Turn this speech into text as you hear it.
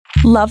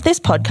Love this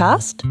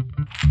podcast?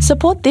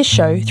 Support this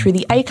show through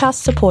the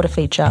Acast supporter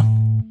feature.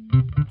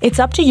 It's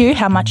up to you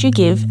how much you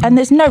give, and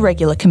there's no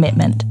regular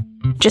commitment.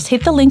 Just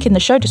hit the link in the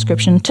show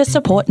description to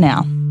support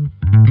now.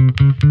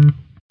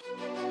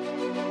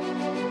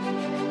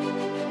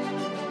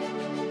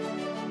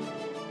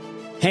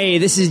 Hey,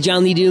 this is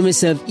John Lee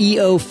Dumas of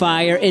EO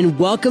Fire, and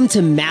welcome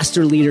to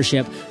Master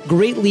Leadership.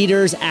 Great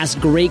leaders ask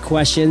great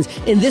questions,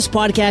 and this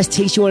podcast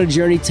takes you on a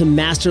journey to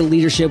master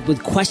leadership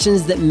with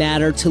questions that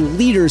matter to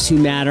leaders who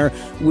matter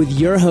with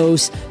your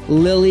host,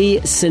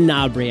 Lily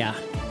Sanabria.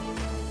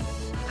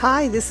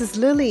 Hi, this is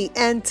Lily,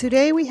 and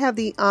today we have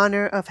the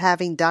honor of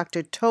having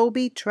Dr.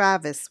 Toby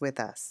Travis with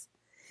us.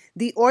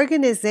 The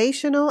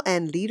organizational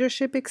and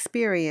leadership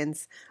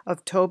experience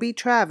of Toby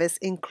Travis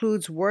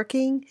includes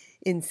working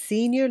in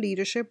senior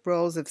leadership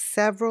roles of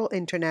several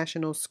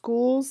international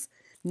schools,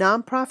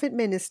 nonprofit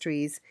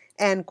ministries,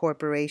 and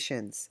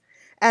corporations.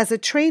 As a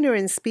trainer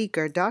and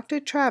speaker, Dr.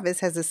 Travis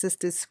has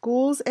assisted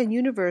schools and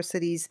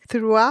universities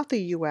throughout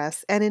the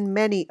U.S. and in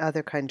many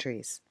other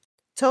countries.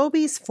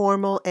 Toby's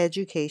formal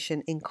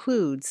education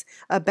includes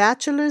a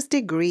bachelor's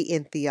degree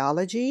in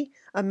theology,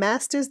 a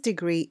master's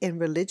degree in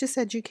religious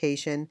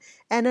education,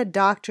 and a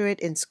doctorate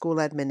in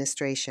school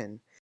administration.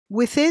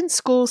 Within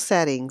school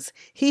settings,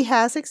 he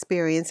has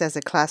experience as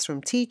a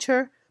classroom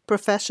teacher,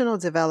 professional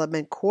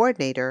development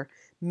coordinator,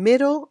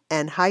 middle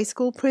and high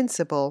school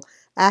principal,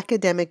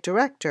 academic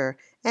director,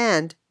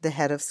 and the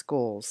head of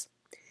schools.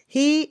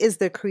 He is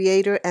the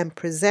creator and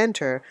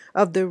presenter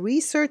of the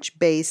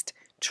research-based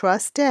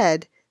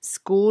TrustEd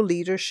School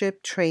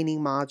Leadership Training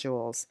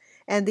Modules,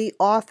 and the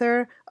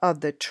author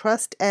of the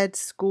TrustEd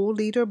School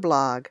Leader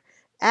blog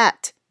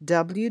at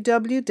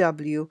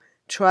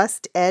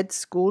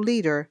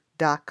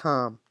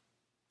www.trustedschoolleader.com.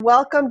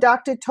 Welcome,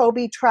 Dr.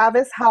 Toby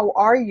Travis. How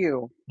are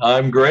you?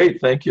 I'm great,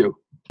 thank you.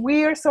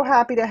 We are so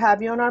happy to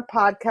have you on our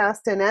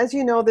podcast, and as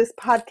you know, this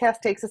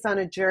podcast takes us on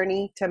a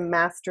journey to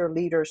master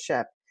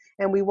leadership.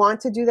 And we want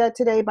to do that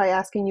today by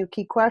asking you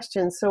key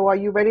questions. So are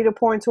you ready to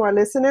pour into our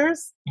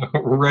listeners?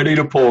 Ready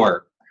to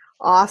pour.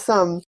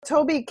 Awesome.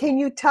 Toby, can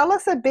you tell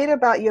us a bit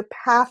about your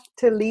path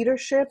to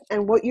leadership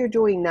and what you're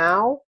doing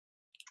now?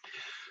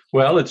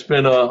 Well, it's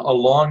been a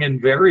long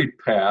and varied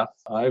path.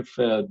 I've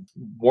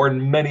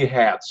worn many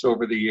hats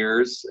over the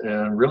years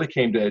and really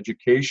came to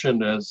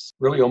education as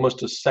really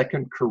almost a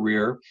second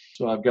career.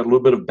 So I've got a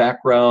little bit of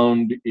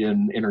background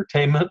in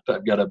entertainment.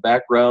 I've got a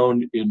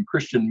background in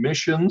Christian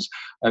missions.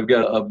 I've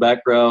got a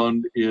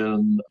background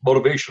in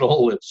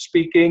motivational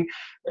speaking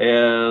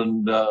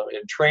and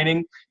in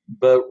training.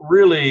 But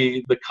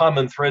really, the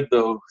common thread,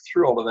 though,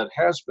 through all of that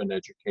has been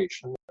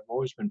education. I've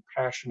always been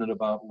passionate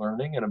about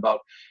learning and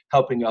about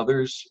helping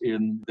others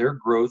in their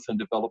growth and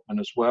development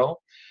as well.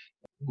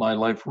 My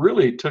life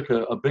really took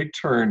a big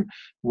turn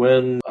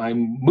when I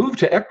moved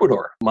to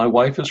Ecuador. My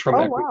wife is from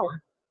Ecuador. Wow.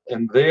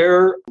 And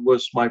there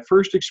was my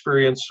first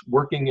experience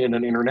working in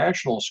an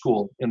international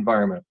school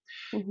environment.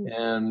 Mm-hmm.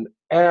 And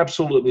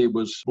absolutely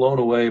was blown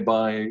away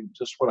by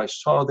just what I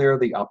saw there,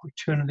 the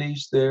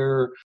opportunities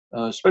there,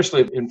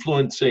 especially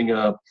influencing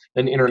an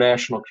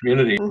international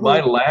community. Mm-hmm. My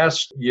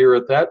last year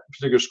at that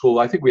particular school,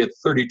 I think we had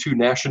 32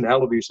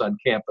 nationalities on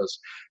campus.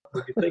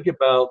 When you think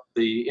about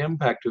the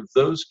impact of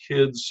those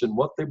kids and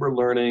what they were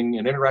learning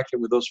and interacting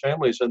with those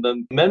families, and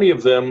then many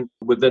of them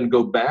would then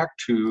go back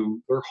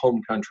to their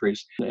home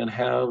countries and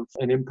have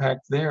an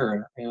impact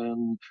there.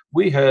 And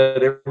we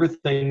had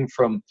everything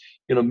from,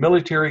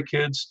 military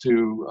kids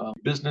to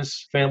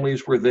business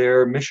families were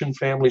there, mission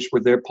families were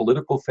there,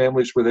 political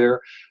families were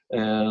there.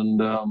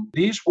 And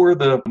these were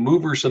the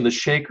movers and the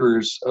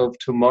shakers of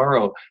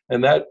tomorrow.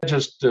 And that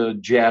just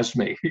jazzed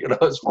me,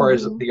 as far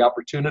as the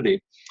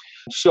opportunity.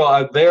 So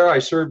I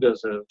served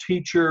as a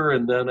teacher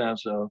and then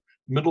as a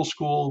middle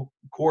school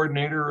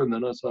coordinator and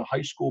then as a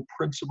high school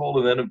principal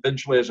and then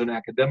eventually as an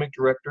academic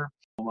director.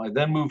 I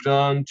then moved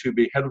on to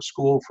be head of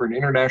school for an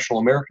international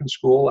American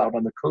school out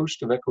on the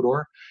coast of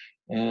Ecuador.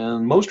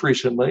 And most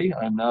recently,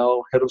 I'm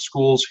now head of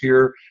schools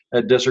here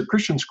at Desert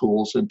Christian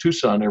Schools in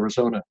Tucson,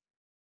 Arizona.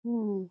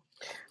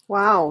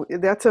 Wow,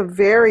 that's a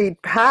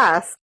varied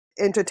path.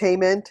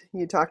 Entertainment,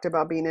 you talked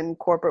about being in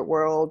corporate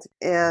world,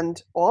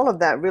 and all of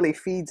that really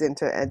feeds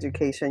into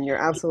education. You're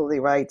absolutely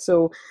right.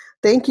 So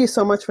thank you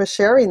so much for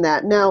sharing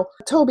that. Now,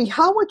 Toby,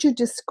 how would you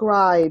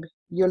describe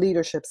your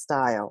leadership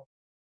style?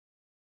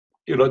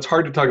 It's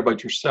hard to talk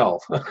about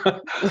yourself.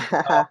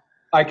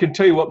 I can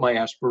tell you what my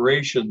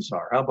aspirations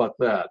are. How about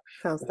that?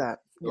 How's that?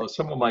 Yeah.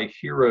 Some of my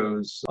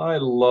heroes, I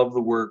love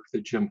the work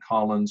that Jim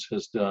Collins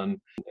has done.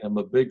 I'm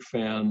a big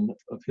fan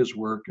of his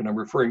work, and I'm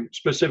referring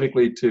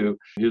specifically to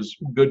his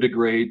Good to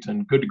Great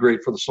and Good to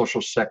Great for the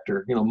Social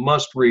Sector,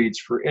 must reads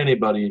for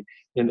anybody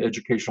in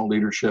educational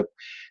leadership.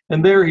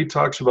 And there he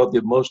talks about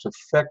the most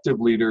effective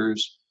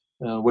leaders,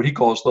 what he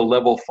calls the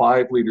level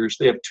 5 leaders.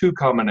 They have two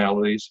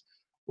commonalities.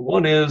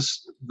 One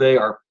is they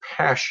are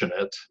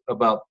passionate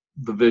about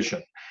the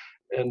vision.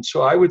 And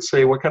so I would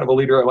say, what kind of a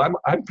leader am I?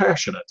 I'm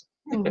passionate.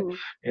 Mhm.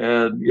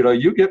 And,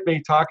 you get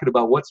me talking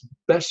about what's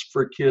best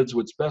for kids,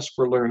 what's best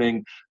for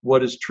learning,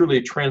 what is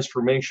truly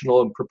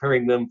transformational and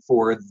preparing them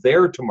for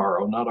their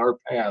tomorrow, not our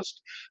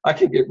past. I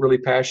can get really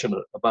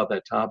passionate about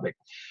that topic.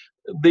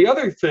 The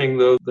other thing,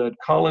 though, that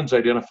Collins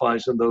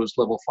identifies in those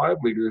level 5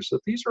 leaders,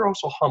 that these are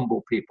also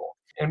humble people.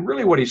 And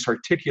really what he's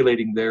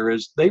articulating there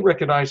is they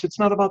recognize it's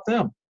not about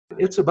them.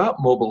 It's about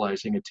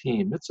mobilizing a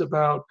team. It's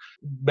about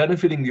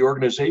benefiting the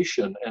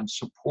organization and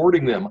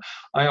supporting them.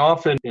 I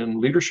often, in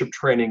leadership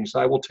trainings,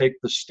 I will take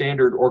the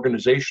standard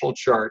organizational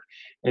chart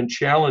and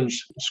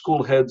challenge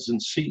school heads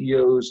and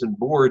CEOs and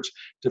boards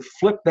to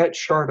flip that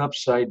chart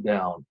upside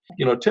down.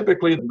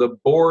 Typically the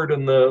board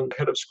and the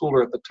head of school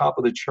are at the top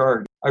of the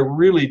chart. I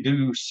really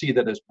do see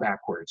that as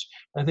backwards.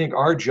 I think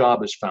our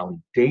job is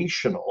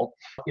foundational.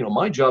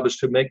 My job is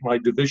to make my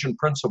division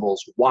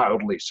principals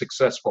wildly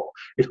successful.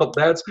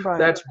 That's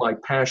Right. my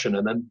passion.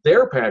 And then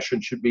their passion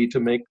should be to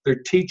make their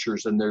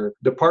teachers and their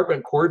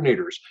department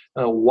coordinators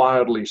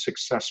wildly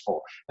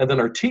successful. And then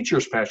our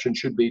teachers' passion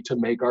should be to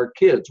make our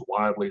kids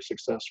wildly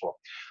successful.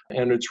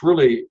 And it's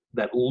really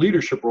that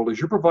leadership role is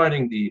you're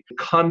providing the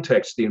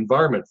context, the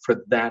environment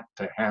for that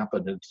to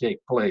happen and take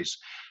place.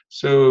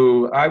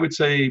 So I would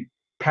say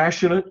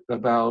passionate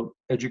about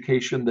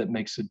education that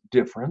makes a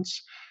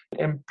difference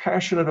and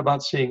passionate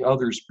about seeing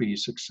others be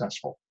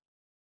successful.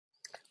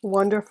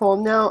 Wonderful.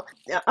 Now,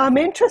 I'm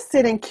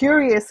interested and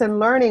curious in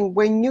learning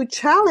when you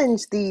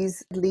challenge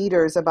these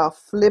leaders about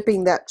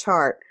flipping that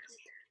chart,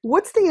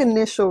 what's the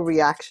initial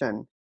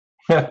reaction?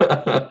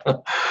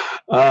 Well,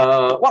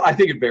 I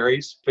think it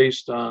varies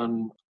based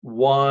on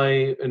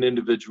why an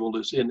individual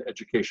is in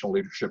educational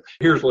leadership.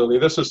 Here's Lily.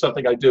 This is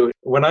something I do.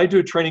 When I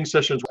do training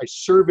sessions, I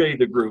survey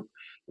the group.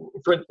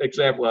 For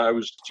example, I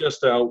was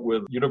just out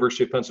with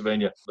University of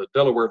Pennsylvania, the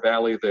Delaware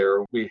Valley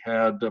there. We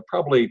had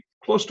probably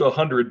close to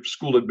 100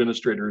 school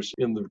administrators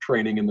in the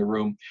training in the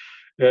room.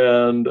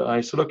 And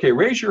I said, okay,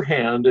 raise your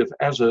hand if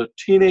as a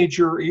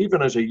teenager,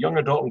 even as a young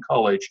adult in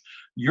college,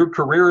 your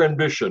career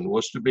ambition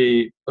was to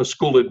be a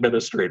school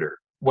administrator.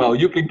 Well,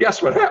 you can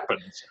guess what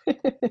happens.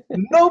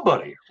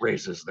 Nobody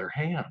raises their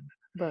hand.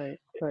 Right,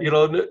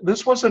 right.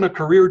 This wasn't a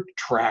career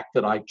track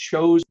that I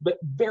chose, but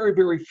very,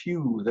 very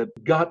few that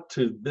got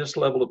to this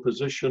level of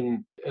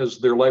position as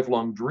their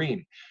lifelong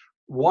dream.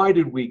 Why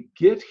did we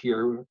get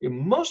here? And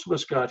most of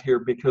us got here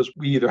because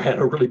we either had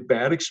a really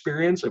bad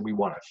experience and we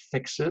want to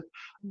fix it.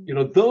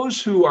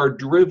 Those who are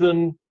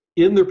driven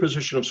in their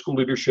position of school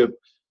leadership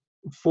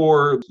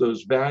for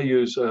those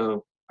values of,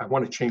 I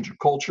want to change a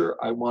culture.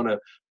 I want to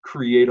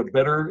create a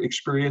better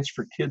experience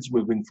for kids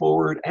moving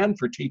forward and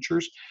for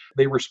teachers.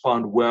 They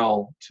respond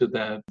well to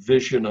that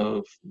vision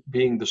of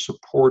being the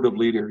supportive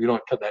leader,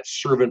 that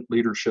servant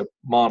leadership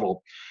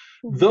model.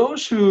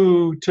 Those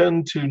who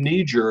tend to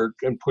knee-jerk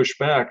and push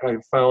back,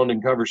 I've found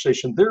in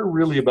conversation, they're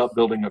really about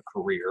building a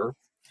career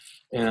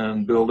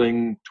and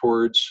building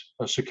towards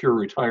a secure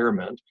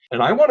retirement.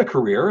 And I want a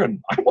career and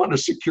I want a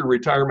secure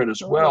retirement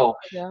as well.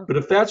 Yeah. But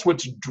if that's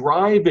what's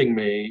driving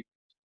me,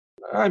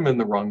 I'm in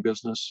the wrong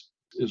business,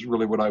 is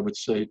really what I would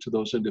say to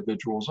those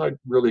individuals. I'd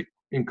really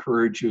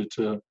encourage you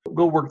to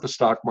go work the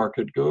stock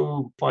market,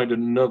 go find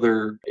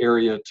another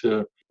area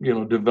to,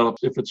 develop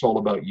if it's all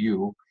about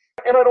you.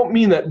 And I don't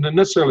mean that in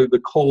necessarily the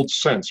cold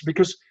sense,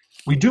 because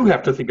we do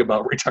have to think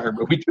about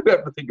retirement. We do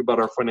have to think about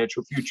our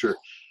financial future.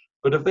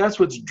 But if that's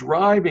what's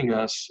driving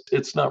us,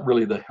 it's not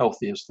really the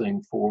healthiest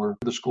thing for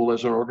the school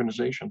as an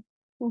organization.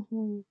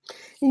 Mm-hmm.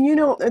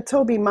 And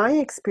Toby, my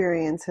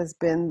experience has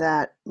been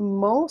that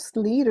most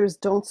leaders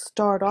don't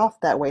start off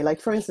that way.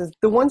 Like, for instance,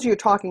 the ones you're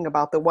talking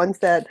about, the ones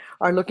that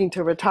are looking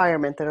to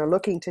retirement, that are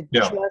looking to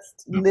just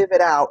live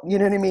it out, you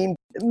know what I mean?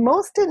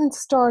 Most didn't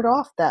start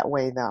off that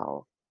way,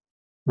 though.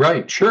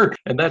 Right, sure.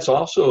 And that's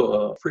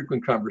also a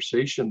frequent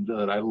conversation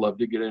that I love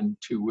to get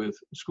into with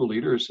school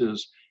leaders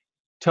is,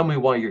 tell me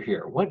why you're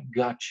here. What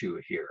got you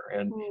here?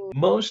 And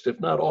most, if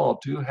not all,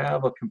 do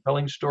have a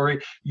compelling story.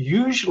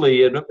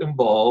 Usually it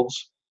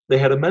involves they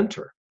had a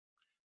mentor.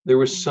 There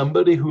was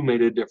somebody who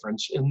made a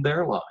difference in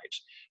their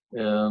lives,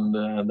 and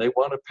they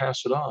want to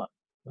pass it on.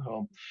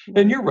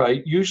 And you're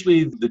right.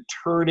 Usually the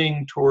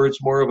turning towards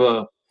more of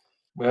a,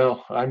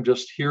 well, I'm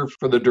just here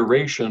for the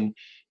duration,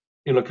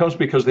 comes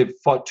because they've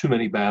fought too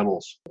many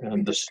battles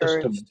and the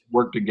system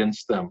worked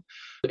against them.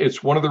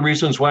 It's one of the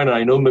reasons why, and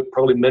I know that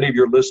probably many of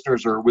your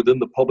listeners are within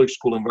the public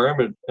school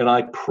environment, and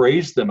I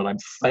praise them and I'm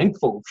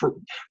thankful for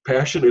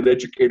passionate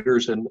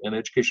educators and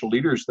educational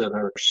leaders that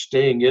are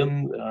staying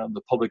in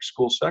the public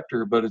school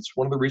sector. But it's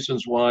one of the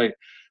reasons why,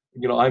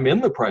 I'm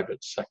in the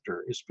private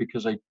sector, is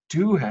because I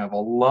do have a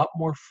lot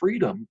more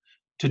freedom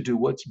to do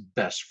what's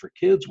best for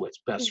kids,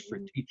 what's best for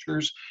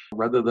teachers,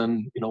 rather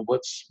than,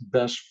 what's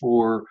best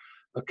for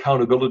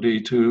accountability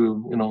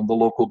to the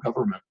local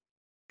government.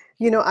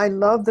 I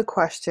love the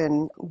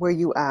question where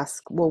you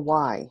ask, well,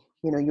 why?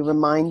 You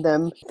remind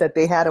them that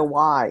they had a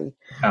why.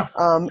 Yeah.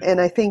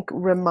 And I think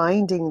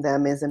reminding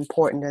them is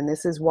important. And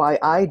this is why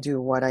I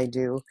do what I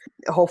do.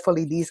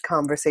 Hopefully these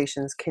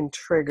conversations can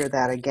trigger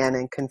that again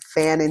and can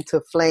fan into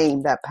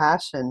flame that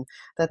passion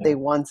that they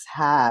once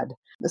had.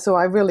 So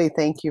I really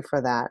thank you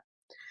for that.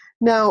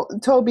 Now,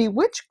 Toby,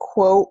 which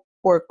quote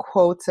or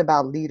quotes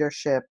about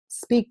leadership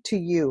speak to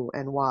you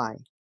and why?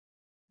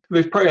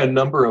 There's probably a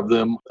number of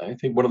them. I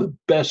think one of the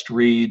best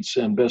reads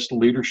and best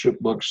leadership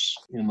books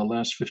in the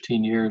last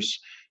 15 years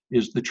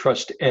is The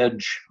Trust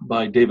Edge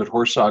by David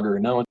Horsager.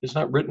 Now, it's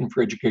not written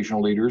for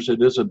educational leaders.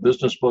 It is a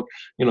business book,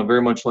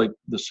 very much like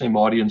the same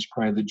audience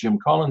probably that Jim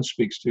Collins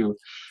speaks to.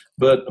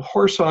 But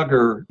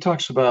Horsager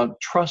talks about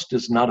trust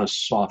is not a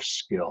soft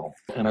skill.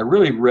 And I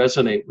really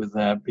resonate with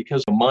that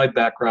because my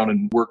background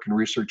in work and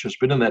research has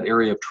been in that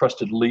area of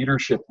trusted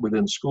leadership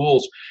within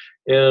schools.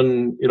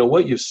 And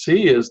what you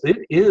see is it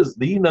is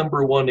the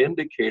number one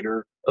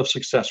indicator of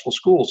successful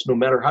schools, no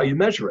matter how you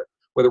measure it.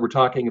 Whether we're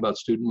talking about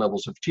student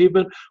levels of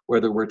achievement,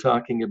 whether we're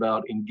talking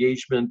about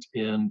engagement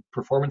in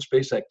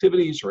performance-based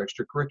activities or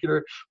extracurricular,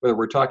 whether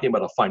we're talking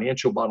about a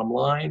financial bottom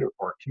line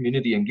or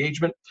community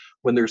engagement,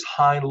 when there's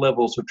high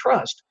levels of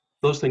trust,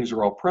 those things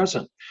are all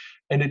present.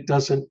 And it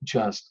doesn't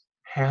just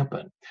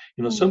happen.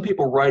 Some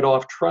people write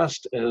off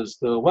trust as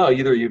though, well,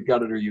 either you've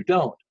got it or you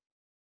don't.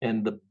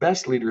 And the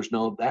best leaders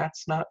know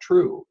that's not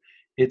true.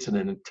 It's an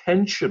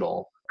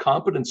intentional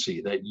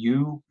competency that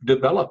you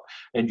develop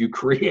and you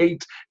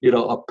create,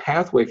 a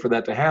pathway for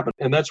that to happen.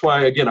 And that's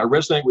why, again, I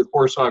resonate with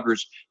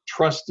Horsager's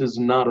trust is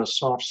not a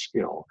soft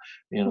skill.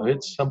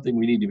 It's something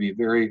we need to be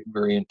very,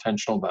 very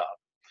intentional about.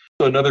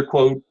 So another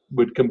quote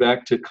would come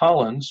back to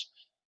Collins,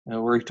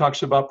 where he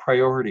talks about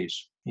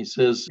priorities. He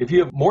says, if you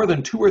have more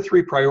than 2 or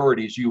 3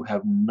 priorities, you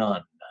have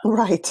none.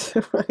 Right,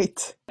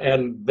 right.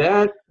 And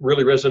that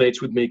really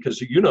resonates with me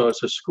because,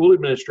 as a school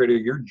administrator,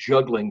 you're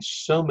juggling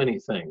so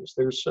many things.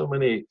 There's so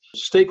many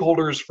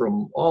stakeholders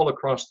from all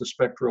across the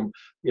spectrum,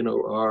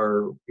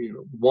 are,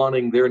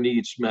 wanting their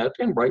needs met,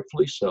 and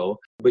rightfully so.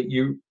 But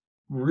you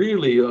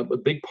really, a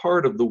big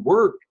part of the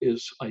work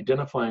is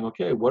identifying,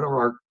 okay, what are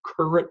our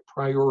current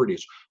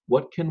priorities?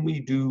 What can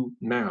we do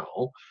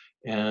now?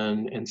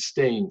 And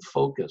staying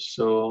focused.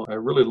 So I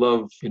really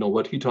love,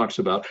 what he talks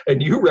about.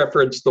 And you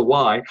referenced the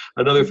why.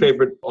 Another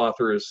favorite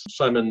author is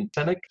Simon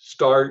Sinek.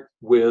 Start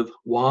with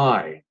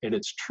why. And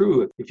it's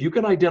true. If you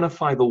can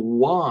identify the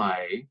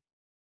why,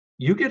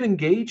 you get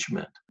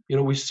engagement.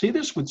 We see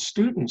this with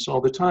students all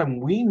the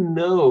time. We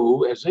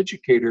know as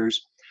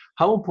educators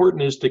how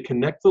important it is to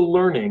connect the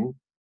learning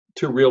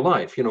to real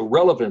life.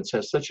 Relevance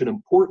has such an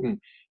important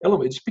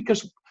element. It's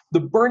because the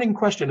burning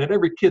question in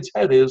every kid's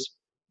head is,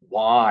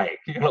 why?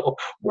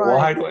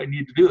 Why do I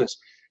need to do this?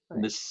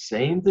 And the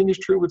same thing is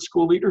true with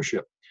school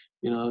leadership.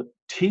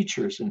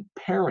 Teachers and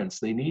parents,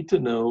 they need to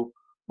know,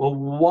 well,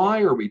 why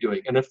are we doing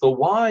it? And if the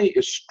why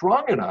is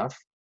strong enough,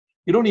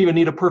 you don't even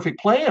need a perfect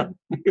plan.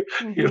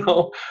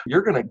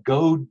 You're going to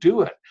go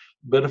do it.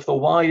 But if the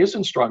why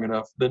isn't strong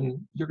enough,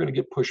 then you're going to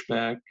get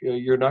pushback.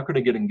 You're not going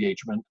to get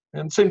engagement.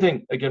 And same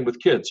thing, again, with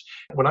kids.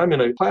 When I'm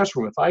in a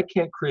classroom, if I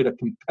can't create a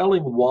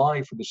compelling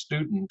why for the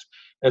student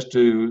as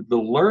to the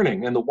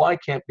learning, and the why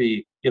can't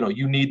be,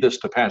 you need this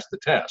to pass the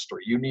test, or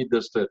you need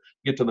this to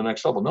get to the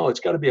next level. No, it's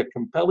got to be a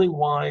compelling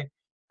why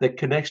that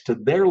connects to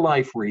their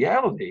life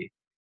reality.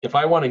 If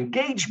I want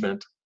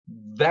engagement,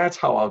 that's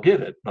how I'll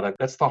get it. But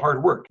that's the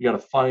hard work. You got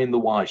to find the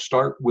why.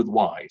 Start with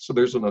why. So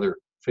there's another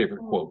favorite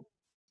quote.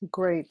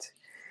 Great.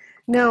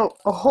 Now,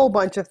 a whole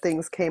bunch of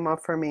things came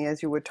up for me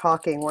as you were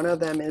talking. One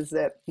of them is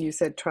that you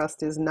said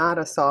trust is not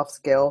a soft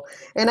skill.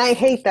 And I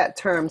hate that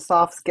term,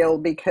 soft skill,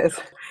 because,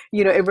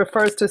 it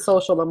refers to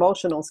social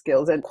emotional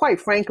skills. And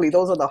quite frankly,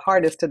 those are the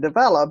hardest to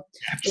develop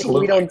if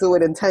we don't do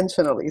it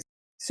intentionally.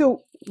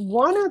 So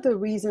one of the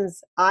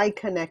reasons I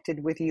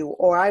connected with you,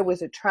 or I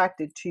was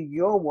attracted to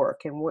your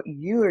work and what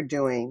you're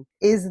doing,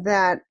 is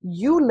that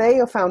you lay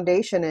a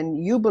foundation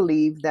and you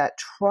believe that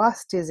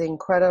trust is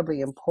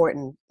incredibly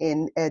important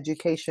in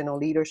educational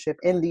leadership,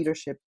 in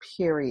leadership,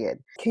 period.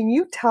 Can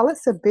you tell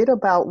us a bit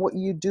about what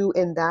you do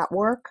in that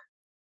work?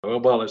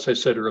 Well, as I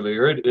said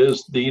earlier, it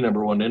is the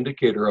number one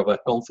indicator of a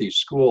healthy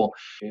school,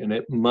 and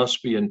it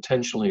must be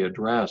intentionally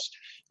addressed.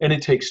 And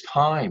it takes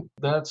time.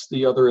 That's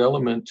the other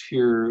element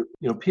here.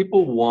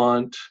 People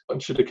want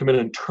you to come in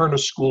and turn a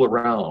school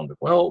around.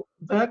 Well,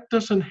 that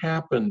doesn't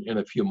happen in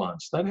a few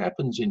months. That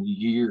happens in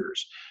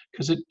years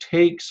because it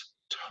takes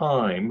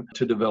time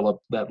to develop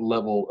that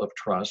level of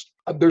trust.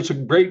 There's a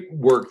great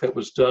work that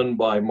was done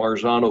by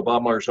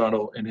Bob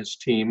Marzano and his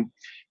team.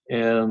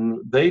 And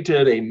they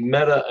did a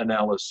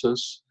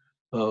meta-analysis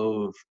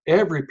of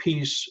every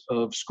piece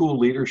of school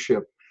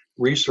leadership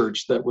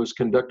research that was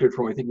conducted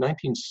from, I think,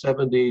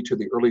 1970 to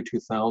the early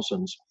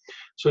 2000s.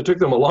 So it took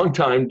them a long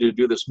time to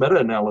do this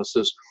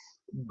meta-analysis,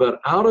 but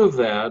out of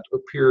that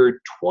appeared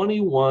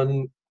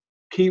 21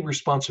 key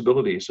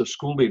responsibilities of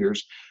school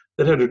leaders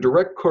that had a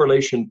direct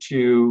correlation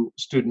to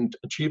student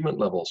achievement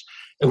levels.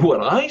 And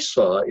what I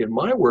saw in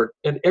my work,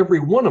 and every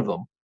one of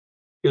them,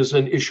 is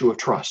an issue of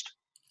trust.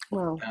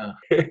 Wow.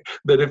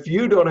 That if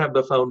you don't have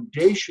the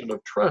foundation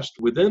of trust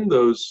within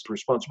those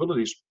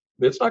responsibilities,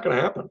 it's not going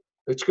to happen.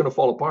 It's going to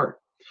fall apart.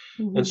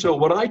 Mm-hmm. And so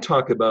what I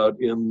talk about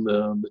in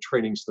the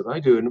trainings that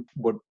I do, and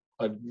what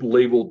I've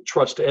labeled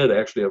trust ed.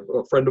 Actually,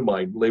 a friend of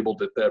mine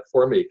labeled it that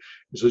for me.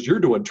 He says, you're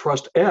doing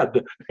trust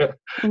ed.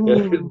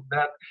 And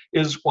that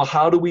is, well,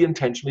 how do we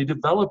intentionally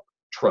develop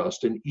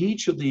trust in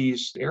each of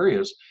these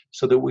areas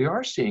so that we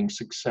are seeing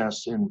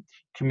success in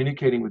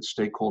communicating with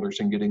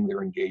stakeholders and getting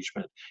their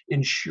engagement,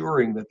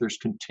 ensuring that there's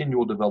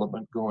continual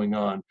development going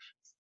on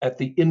at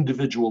the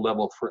individual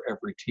level for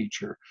every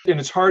teacher. And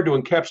it's hard to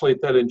encapsulate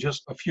that in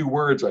just a few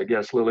words, I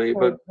guess, Lily,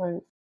 but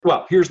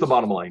well, here's the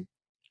bottom line.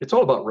 It's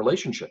all about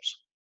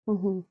relationships.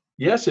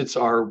 Yes, it's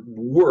our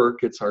work,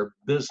 it's our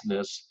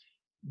business,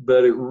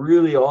 but it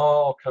really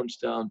all comes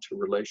down to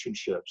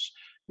relationships.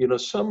 You know,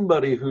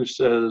 somebody who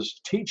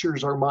says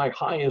teachers are my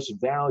highest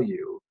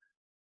value,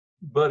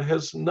 but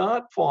has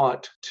not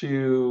fought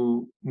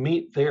to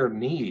meet their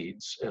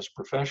needs as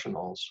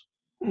professionals,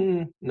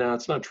 no,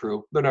 it's not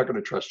true. They're not going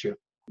to trust you.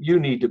 You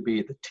need to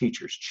be the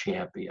teacher's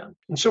champion.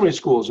 In so many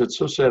schools, it's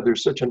so sad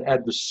there's such an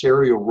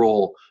adversarial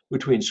role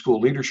between school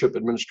leadership,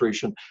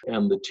 administration,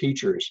 and the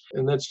teachers.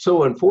 And that's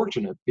so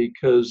unfortunate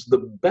because the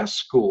best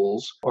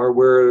schools are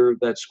where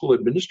that school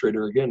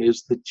administrator, again,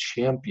 is the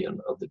champion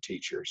of the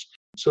teachers.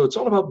 So it's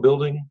all about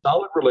building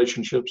solid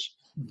relationships,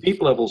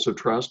 deep levels of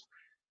trust,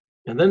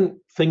 and then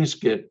things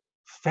get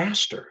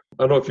faster.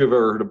 I don't know if you've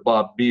ever heard of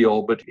Bob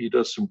Beal, but he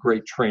does some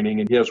great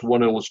training. And he has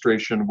one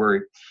illustration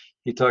where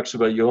he talks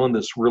about you own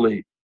this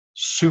really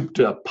souped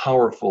up,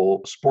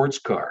 powerful sports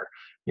car.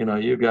 You know,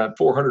 you've got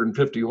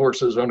 450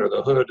 horses under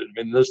the hood.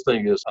 I mean, this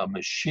thing is a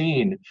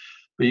machine.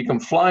 But you come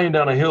flying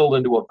down a hill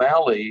into a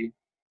valley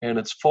and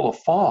it's full of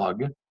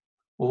fog.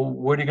 Well,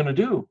 what are you going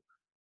to do?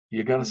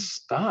 You got to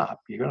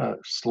stop. You got to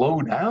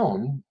slow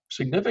down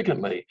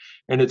significantly.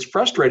 And it's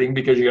frustrating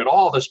because you got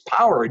all this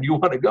power and you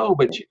want to go,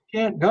 but you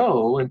can't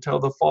go until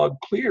the fog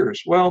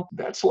clears. Well,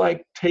 that's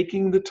like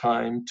taking the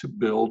time to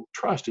build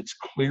trust. It's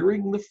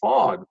clearing the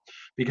fog,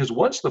 because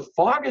once the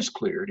fog is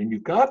cleared and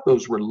you've got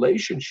those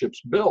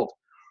relationships built,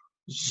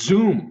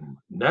 zoom.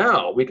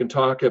 Now we can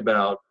talk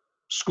about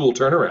school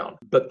turnaround,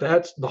 but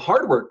that's the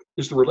hard work,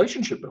 is the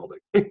relationship building.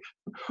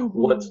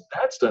 Once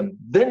that's done,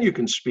 then you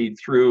can speed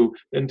through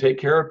and take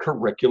care of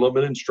curriculum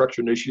and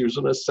instruction issues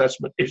and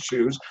assessment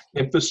issues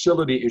and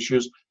facility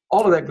issues.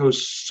 All of that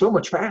goes so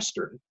much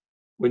faster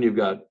when you've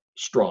got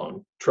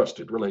strong,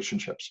 trusted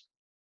relationships.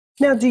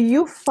 Now, do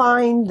you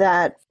find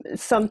that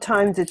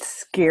sometimes it's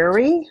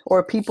scary,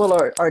 or people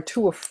are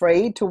too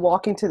afraid to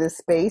walk into this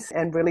space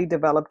and really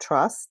develop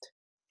trust?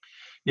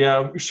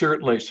 Yeah,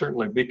 certainly,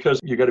 because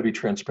you got to be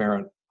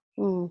transparent.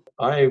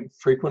 I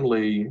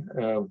frequently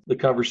have the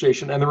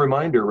conversation and the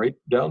reminder right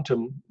down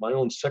to my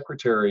own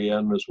secretary,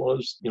 and as well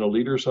as,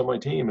 leaders on my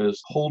team,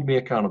 is hold me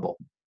accountable.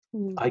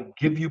 I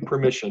give you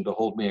permission to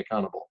hold me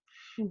accountable.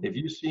 If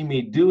you see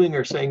me doing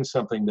or saying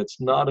something that's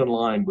not in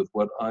line with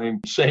what I'm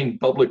saying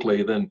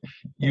publicly, then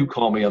you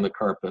call me on the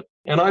carpet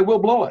and I will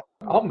blow it.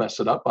 I'll mess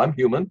it up. I'm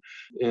human.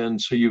 And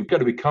so you've got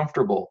to be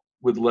comfortable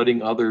with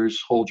letting others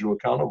hold you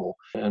accountable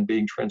and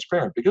being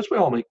transparent, because we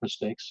all make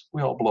mistakes.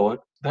 We all blow it.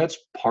 That's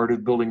part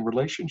of building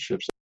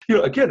relationships.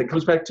 Again, it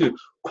comes back to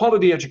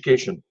quality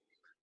education.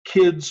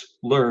 Kids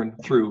learn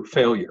through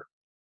failure.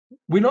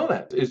 We know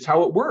that. It's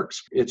how it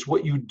works. It's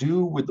what you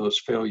do with those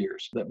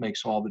failures that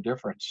makes all the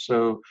difference.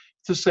 So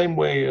it's the same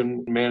way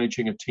in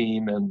managing a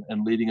team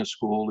and leading a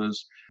school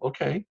is,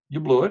 okay,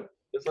 you blew it.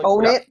 It's like,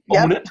 own it,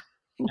 and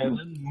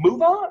then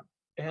move on.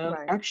 And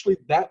actually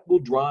that will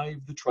drive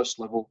the trust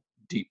level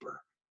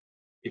deeper.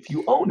 If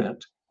you own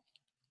it,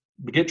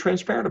 get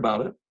transparent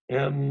about it,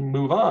 and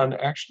move on,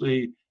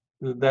 actually,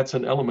 that's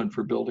an element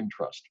for building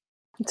trust.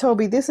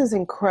 Toby, this is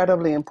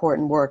incredibly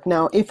important work.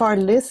 Now, if our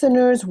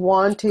listeners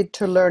wanted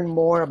to learn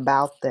more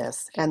about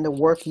this and the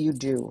work you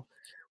do,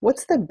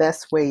 what's the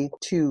best way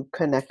to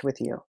connect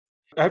with you?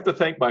 I have to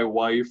thank my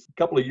wife. A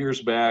couple of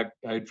years back,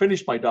 I had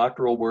finished my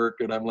doctoral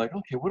work and I'm like,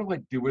 okay, what do I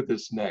do with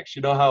this next?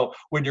 You know how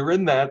when you're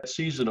in that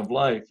season of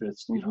life,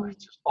 it's,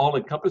 it's just all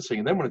encompassing.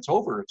 And then when it's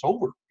over, it's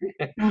over.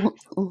 Okay, what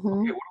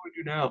do we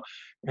do now?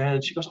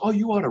 And she goes, oh,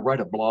 you ought to write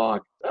a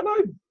blog. And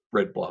I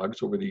read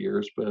blogs over the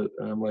years, but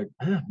I'm like,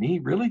 me,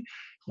 really?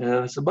 And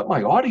I said, but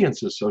my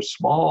audience is so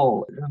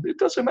small. And it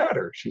doesn't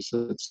matter, she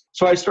said.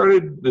 So I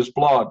started this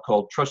blog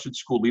called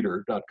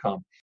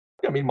TrustedSchoolLeader.com.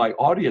 I mean, my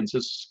audience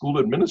is school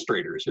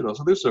administrators,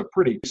 so this is a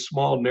pretty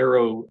small,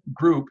 narrow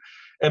group.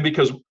 And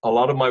because a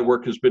lot of my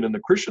work has been in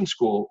the Christian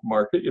school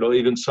market,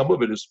 even some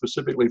of it is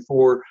specifically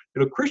for,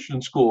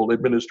 Christian school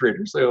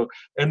administrators. So,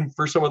 and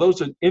for some of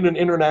those in an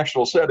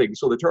international setting,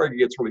 so the target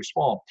gets really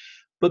small.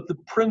 But the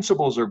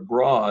principles are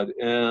broad,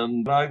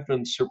 and I've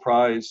been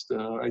surprised,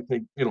 I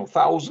think,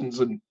 thousands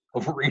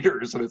of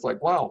readers, and it's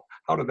like, wow,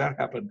 how did that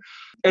happen?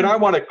 And I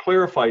want to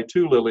clarify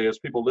too, Lily, as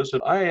people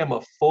listen, I am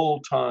a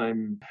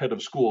full-time head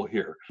of school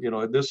here.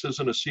 This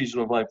isn't a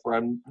season of life where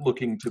I'm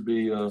looking to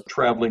be a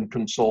traveling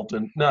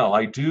consultant. No,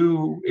 I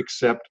do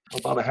accept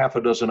about a half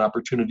a dozen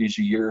opportunities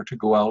a year to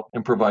go out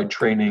and provide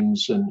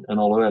trainings and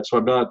all of that. So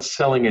I'm not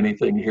selling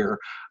anything here,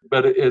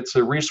 but it's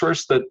a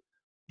resource that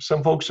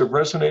some folks have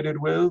resonated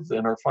with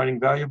and are finding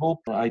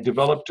valuable. I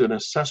developed an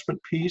assessment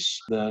piece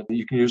that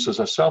you can use as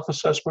a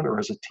self-assessment or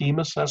as a team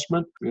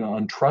assessment,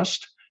 on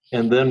trust,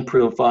 and then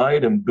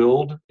provide and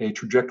build a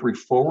trajectory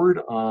forward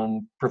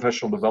on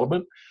professional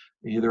development,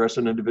 either as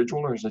an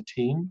individual or as a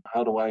team.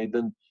 How do I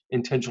then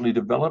intentionally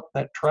develop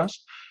that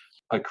trust?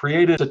 I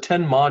created a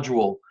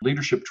 10-module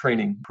leadership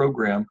training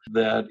program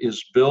that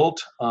is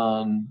built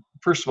on,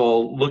 first of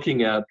all,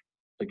 looking at,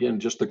 again,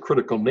 just the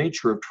critical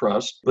nature of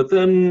trust. But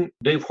then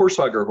Dave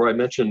Horsager, who I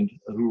mentioned,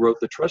 who wrote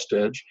The Trust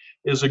Edge,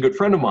 is a good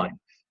friend of mine.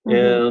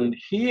 And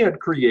he had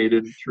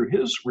created, through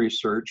his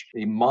research,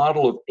 a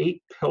model of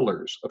 8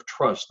 pillars of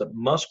trust that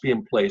must be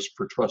in place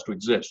for trust to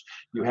exist.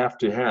 You have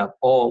to have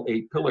all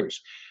 8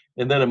 pillars.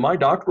 And then in my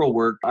doctoral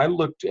work, I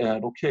looked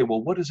at, okay,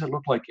 well, what does it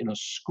look like in a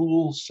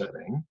school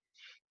setting?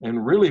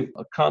 And really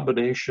a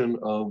combination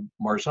of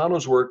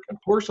Marzano's work and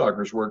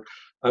Horsager's work,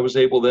 I was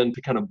able then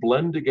to kind of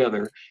blend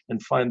together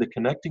and find the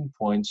connecting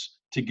points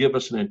to give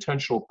us an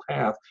intentional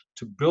path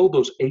to build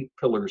those 8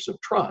 pillars of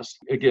trust,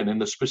 again, in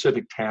the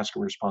specific task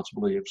and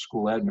responsibility of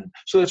school admin.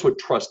 So that's what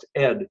Trust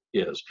Ed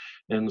is.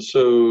 And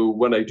so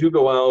when I do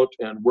go out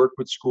and work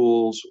with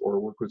schools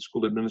or work with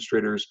school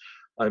administrators,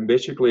 I'm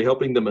basically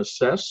helping them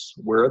assess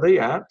where are they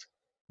at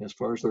as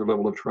far as their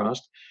level of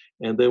trust.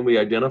 And then we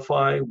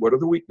identify what are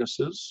the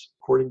weaknesses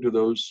according to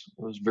those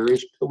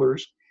various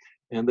pillars,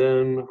 and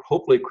then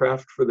hopefully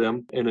craft for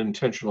them an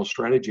intentional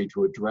strategy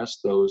to address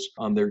those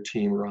on their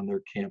team or on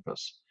their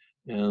campus.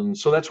 And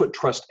so that's what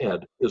Trust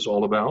Ed is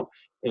all about.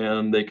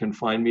 And they can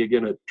find me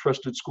again at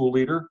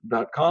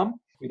trustedschoolleader.com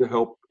to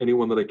help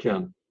anyone that I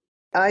can.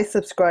 I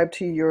subscribe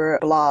to your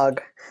blog,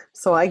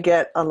 so I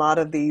get a lot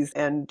of these,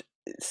 and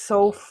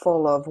so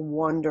full of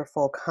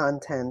wonderful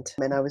content.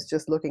 And I was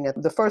just looking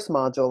at the first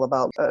module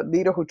about a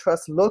leader who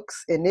trusts,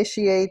 looks,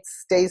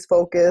 initiates, stays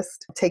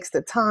focused, takes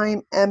the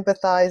time,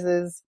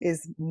 empathizes,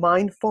 is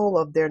mindful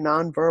of their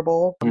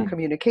nonverbal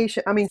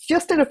communication. I mean,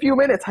 just in a few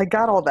minutes, I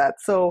got all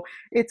that. So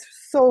it's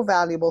so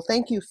valuable.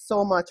 Thank you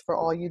so much for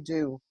all you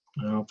do.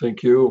 Oh,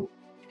 thank you.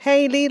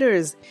 Hey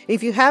leaders,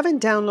 if you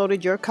haven't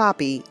downloaded your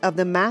copy of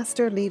the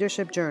Master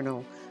Leadership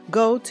Journal,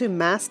 go to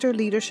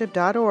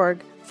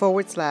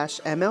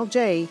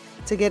masterleadership.org/MLJ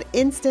to get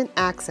instant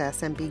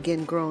access and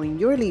begin growing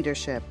your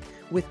leadership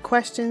with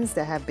questions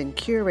that have been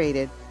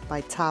curated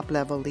by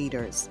top-level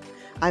leaders.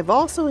 I've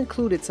also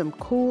included some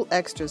cool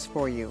extras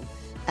for you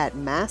at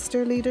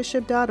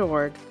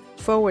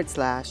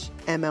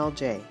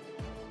masterleadership.org/MLJ.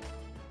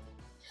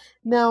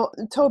 Now,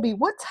 Toby,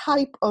 what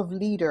type of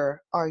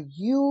leader are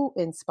you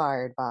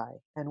inspired by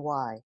and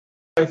why?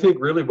 I think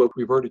really what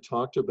we've already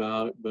talked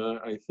about,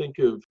 but I think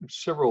of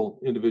several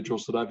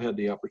individuals that I've had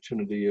the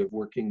opportunity of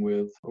working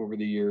with over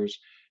the years.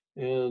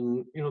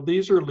 And,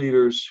 these are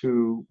leaders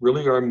who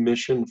really are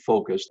mission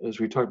focused.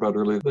 As we talked about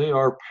earlier, they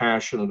are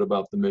passionate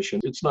about the mission.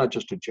 It's not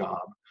just a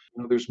job.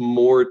 There's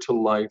more to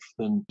life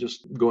than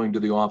just going to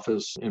the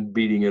office and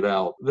beating it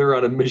out. They're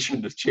on a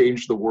mission to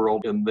change the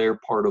world in their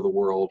part of the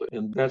world.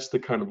 And that's the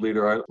kind of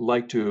leader I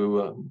like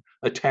to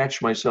attach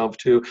myself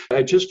to.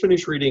 I just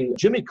finished reading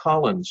Jimmy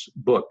Collins'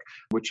 book,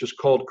 which is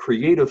called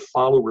Creative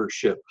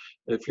Followership.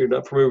 If you're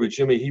not familiar with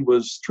Jimmy, he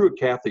was Truett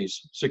Cathy's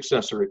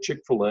successor at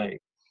Chick-fil-A.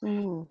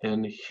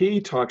 And he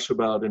talks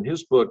about in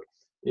his book,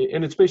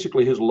 and it's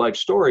basically his life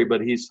story,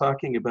 but he's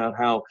talking about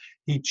how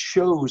he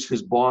chose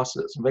his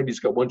bosses. Maybe he's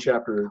got one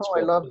chapter. Oh,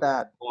 I love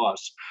that.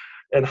 Boss.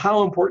 And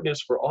how important it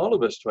is for all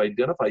of us to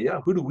identify,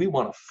 who do we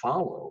want to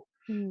follow?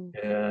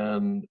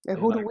 And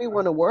who do we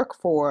want to work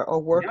for or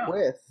work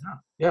with?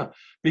 Yeah,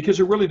 because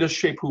it really does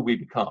shape who we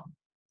become.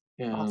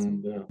 And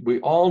Awesome. We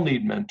all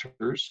need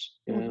mentors,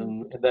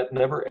 and that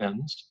never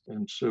ends.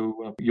 And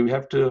so you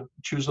have to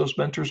choose those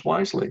mentors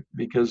wisely,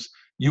 because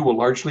you will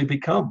largely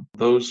become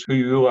those who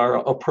you are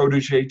a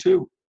protege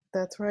to.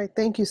 That's right.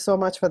 Thank you so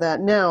much for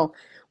that. Now,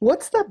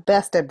 what's the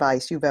best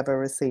advice you've ever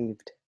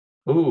received?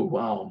 Oh,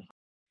 wow.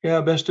 Yeah,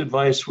 best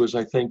advice was,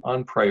 I think,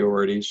 on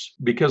priorities,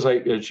 because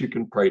as you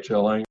can probably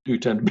tell, I do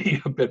tend to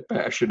be a bit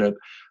passionate.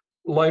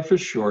 Life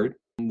is short.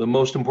 The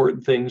most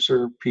important things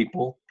are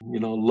people,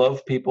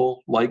 love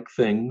people, like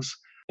things,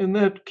 and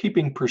that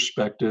keeping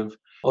perspective.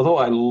 Although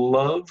I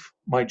love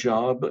my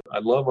job, I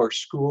love our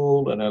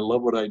school, and I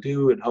love what I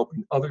do and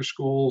helping other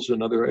schools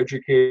and other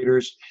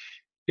educators,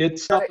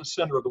 it's not the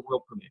center of the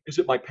world for me. Is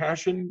it my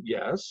passion?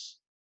 Yes.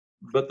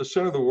 But the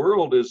center of the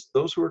world is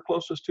those who are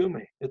closest to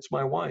me. It's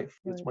my wife,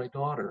 it's my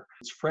daughter,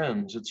 it's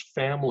friends, it's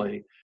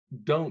family.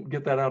 Don't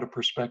get that out of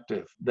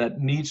perspective. That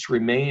needs to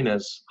remain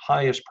as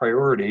highest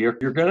priority. You're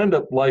going to end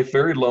up life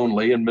very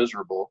lonely and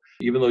miserable,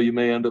 even though you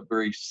may end up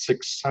very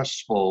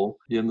successful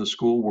in the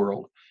school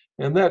world.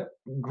 And that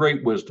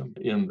great wisdom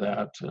in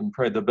that, and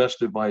probably the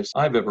best advice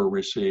I've ever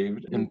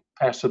received, and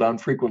pass it on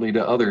frequently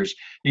to others,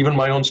 even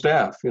my own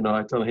staff. I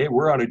tell them, hey,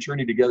 we're on a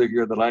journey together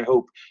here that I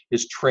hope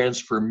is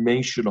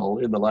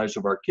transformational in the lives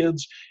of our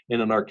kids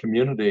and in our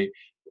community.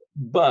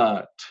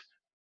 But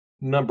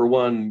number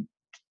one,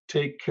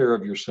 take care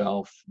of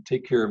yourself,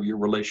 take care of your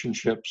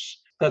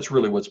relationships. That's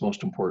really what's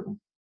most important.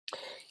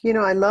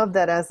 I love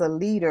that as a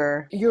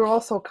leader, you're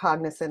also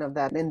cognizant of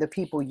that in the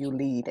people you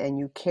lead, and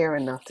you care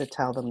enough to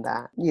tell them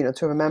that,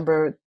 to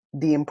remember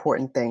the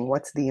important thing.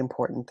 What's the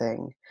important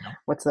thing? Yeah.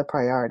 What's the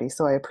priority?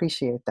 So I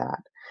appreciate that.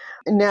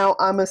 Now,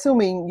 I'm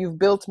assuming you've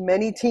built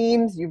many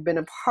teams, you've been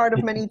a part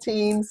of many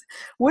teams.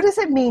 What does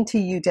it mean to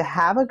you to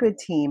have a good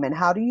team, and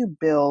how do you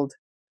build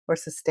or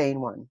sustain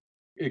one?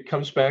 It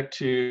comes back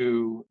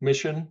to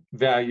mission,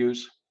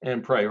 values,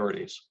 and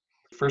priorities.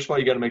 First of all,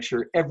 you got to make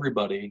sure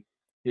everybody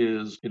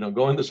is,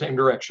 going the same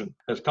direction.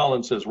 As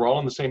Colin says, we're all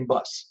in the same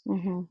bus.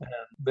 Mm-hmm. And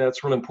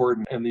that's really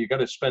important. And you got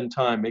to spend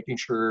time making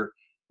sure,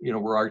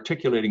 we're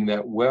articulating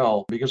that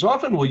well, because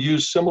often we'll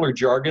use similar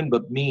jargon,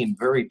 but mean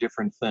very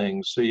different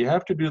things. So you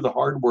have to do the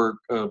hard work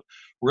of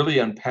really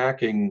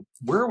unpacking,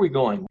 where are we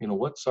going?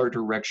 What's our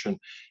direction?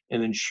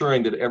 And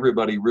ensuring that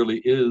everybody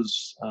really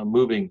is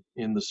moving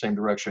in the same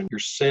direction. You're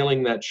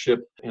sailing that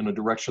ship in a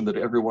direction that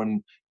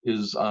everyone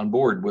is on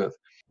board with.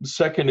 The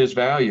second is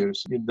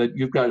values, that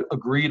you've got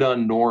agreed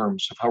on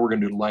norms of how we're going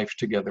to do life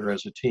together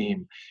as a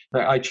team.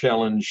 I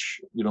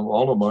challenge,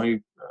 all of my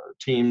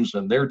teams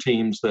and their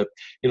teams that,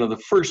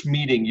 the first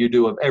meeting you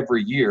do of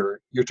every year,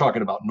 you're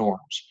talking about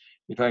norms.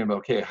 You're talking about,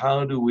 okay,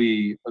 how do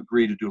we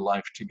agree to do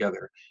life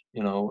together?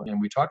 And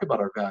we talk about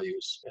our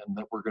values and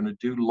that we're going to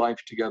do life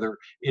together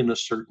in a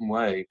certain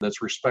way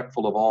that's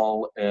respectful of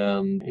all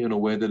and in a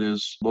way that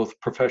is both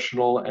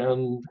professional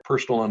and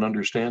personal and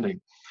understanding.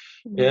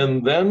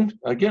 And then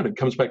again, it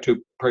comes back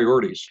to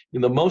priorities.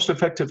 The most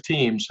effective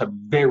teams have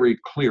very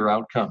clear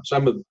outcomes.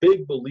 I'm a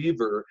big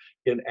believer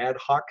in ad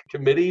hoc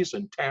committees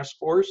and task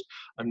force.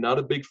 I'm not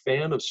a big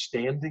fan of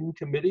standing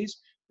committees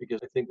because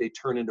I think they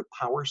turn into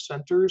power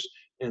centers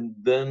and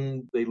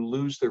then they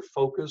lose their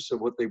focus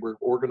of what they were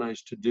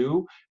organized to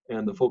do.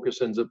 And the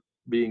focus ends up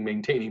being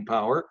maintaining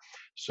power.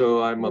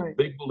 So I'm a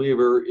big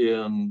believer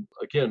in,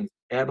 again,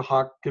 ad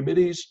hoc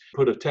committees,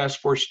 put a task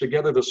force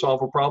together to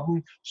solve a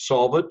problem,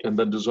 solve it, and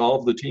then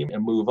dissolve the team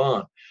and move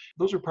on.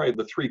 Those are probably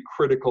the three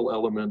critical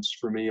elements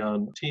for me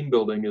on team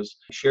building: is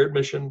shared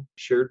mission,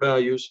 shared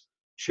values,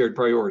 shared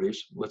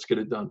priorities. Let's get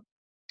it done.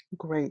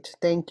 Great.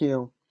 Thank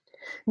you.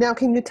 Now,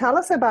 can you tell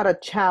us about a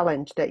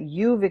challenge that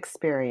you've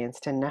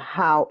experienced and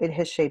how it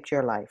has shaped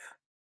your life?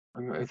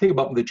 I think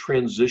about the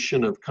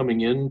transition of coming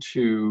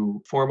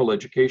into formal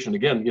education.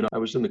 Again, I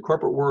was in the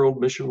corporate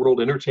world, mission world,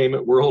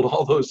 entertainment world,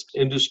 all those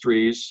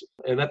industries.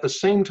 And at the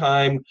same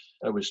time,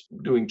 I was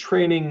doing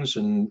trainings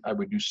and I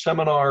would do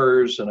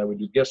seminars and I would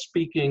do guest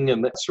speaking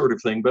and that sort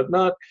of thing, but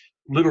not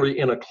literally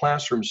in a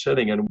classroom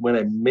setting. And when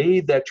I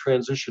made that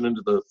transition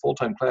into the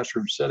full-time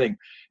classroom setting,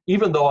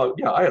 even though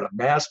I had a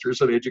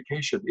master's in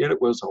education,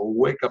 it was a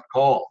wake-up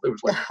call. It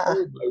was like,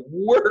 oh my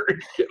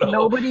word.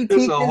 Nobody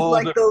teaches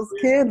like those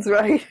kids,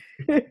 right?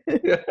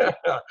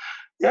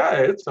 Yeah,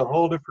 it's a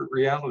whole different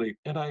reality.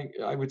 And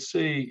I would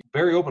say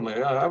very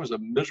openly, I was a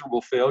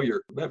miserable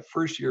failure. That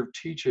first year of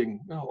teaching,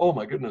 oh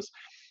my goodness.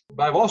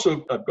 But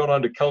I've gone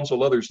on to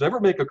counsel others, never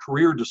make a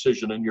career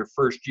decision in your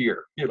first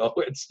year.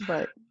 It's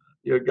right.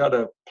 You've got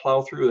to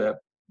plow through that.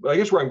 But I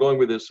guess where I'm going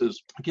with this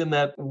is, again,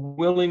 that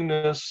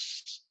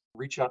willingness,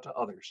 reach out to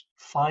others,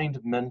 find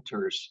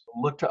mentors,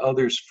 look to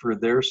others for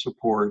their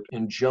support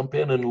and jump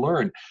in and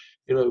learn.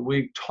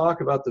 We talk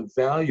about the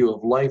value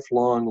of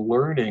lifelong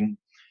learning,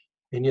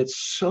 and yet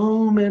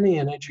so many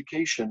in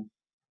education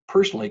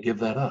personally give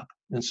that up.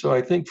 And so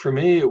I think for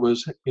me, it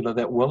was,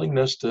 that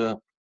willingness to,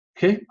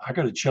 okay, I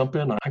got to jump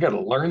in. I got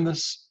to learn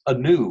this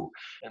anew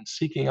and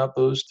seeking out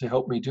those to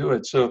help me do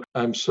it. So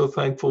I'm so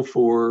thankful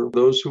for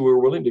those who are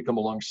willing to come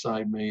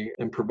alongside me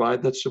and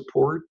provide that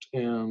support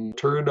and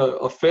turn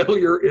a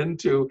failure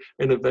into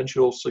an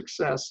eventual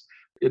success.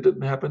 It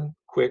didn't happen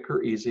quick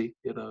or easy.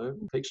 It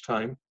takes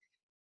time.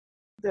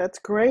 That's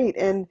great.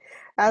 And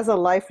as a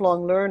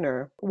lifelong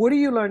learner, what are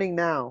you learning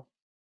now?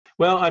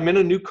 Well, I'm in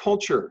a new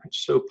culture.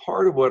 So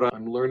part of what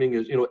I'm learning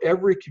is,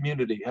 every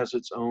community has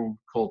its own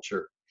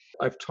culture.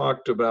 I've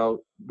talked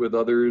about with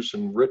others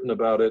and written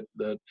about it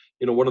that,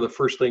 one of the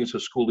first things a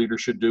school leader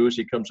should do as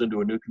he comes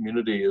into a new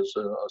community is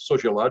a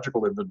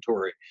sociological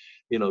inventory.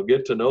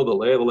 Get to know the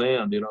lay of the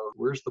land,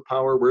 where's the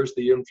power, where's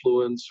the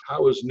influence,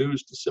 how is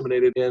news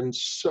disseminated? And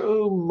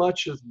so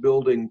much of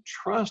building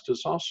trust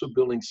is also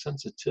building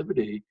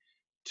sensitivity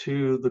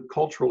to the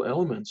cultural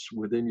elements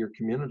within your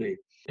community.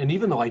 And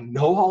even though I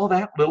know all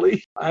that,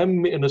 Lily,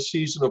 I'm in a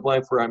season of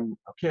life where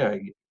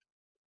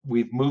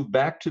we've moved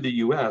back to the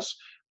US.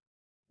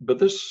 But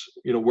this,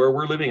 where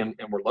we're living and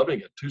we're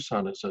loving it,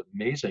 Tucson is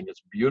amazing.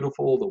 It's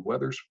beautiful. The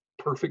weather's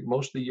perfect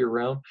most of the year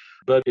round,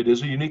 but it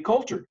is a unique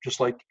culture, just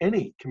like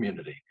any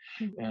community.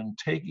 Mm-hmm. And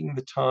taking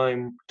the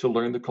time to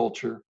learn the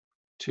culture,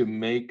 to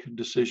make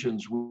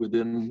decisions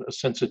within a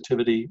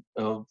sensitivity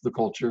of the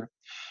culture.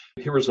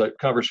 Here was a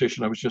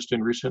conversation I was just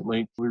in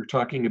recently. We were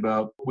talking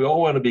about, we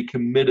all want to be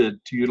committed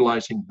to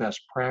utilizing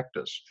best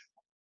practice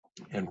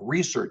and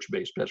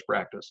research-based best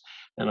practice.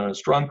 And I'm a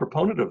strong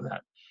proponent of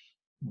that.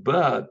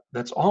 But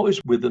that's always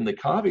within the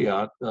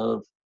caveat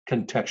of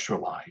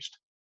contextualized.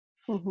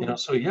 Mm-hmm.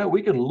 So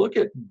we can look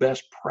at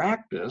best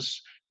practice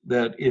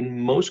that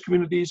in most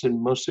communities, in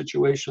most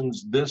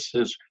situations, this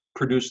has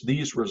produce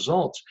these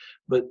results.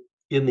 But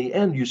in the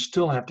end, you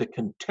still have to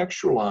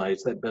contextualize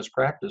that best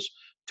practice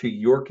to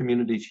your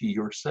community, to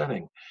your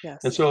setting. And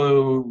Yes.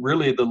 so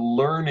really the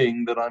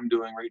learning that I'm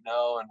doing right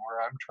now and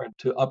where I'm trying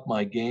to up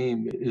my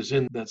game is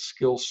in that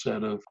skill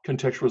set of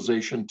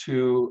contextualization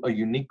to a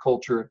unique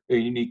culture, a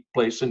unique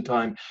place and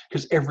time,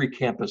 because every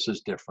campus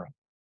is different.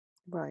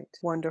 Right.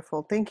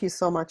 Wonderful. Thank you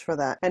so much for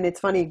that. And it's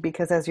funny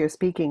because as you're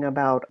speaking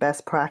about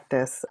best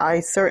practice,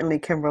 I certainly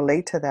can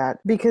relate to that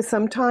because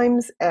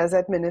sometimes as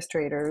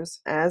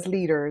administrators, as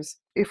leaders,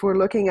 if we're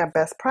looking at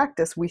best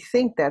practice, we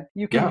think that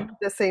you can use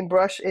the same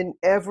brush in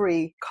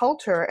every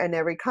culture and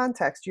every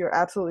context. You're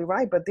absolutely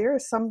right. But there are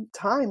some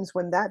times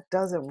when that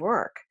doesn't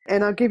work.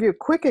 And I'll give you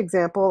a quick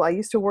example. I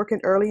used to work in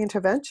early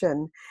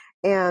intervention,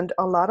 and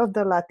a lot of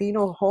the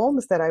Latino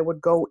homes that I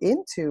would go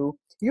into,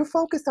 you're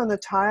focused on the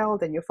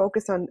child and you're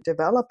focused on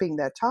developing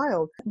that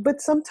child, but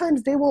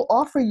sometimes they will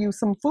offer you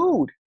some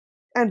food.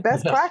 And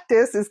best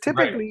practice is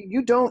typically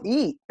you don't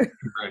eat.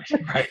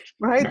 Right.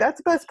 Right?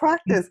 That's best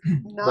practice.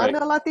 Not in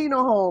Right. a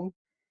Latino home.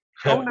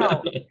 Oh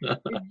no.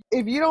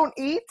 If you don't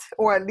eat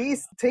or at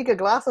least take a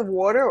glass of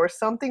water or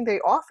something they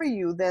offer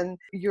you, then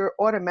you're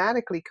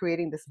automatically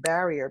creating this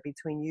barrier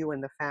between you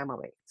and the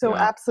family. So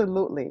Yeah.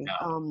 absolutely.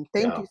 Yeah.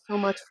 Thank Yeah. you so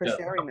much for Yeah.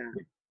 sharing that.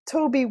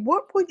 Toby,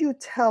 what would you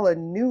tell a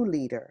new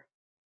leader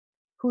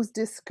who's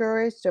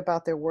discouraged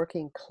about their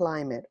working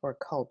climate or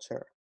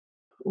culture?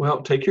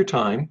 Well, take your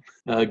time,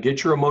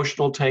 get your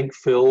emotional tank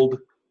filled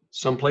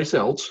someplace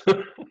else.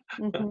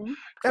 Mm-hmm.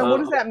 And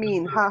what uh, does that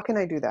mean? How can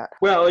I do that?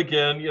 Well,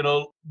 again,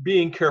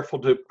 being careful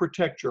to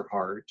protect your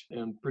heart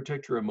and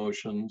protect your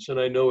emotions. And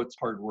I know it's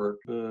hard work,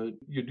 but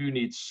you do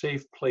need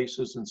safe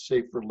places and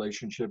safe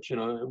relationships,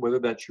 whether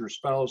that's your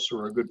spouse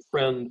or a good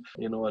friend,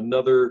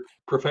 another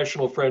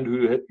professional friend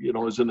who,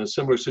 is in a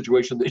similar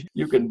situation that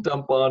you can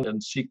dump on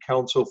and seek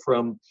counsel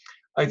from.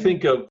 I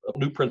think of a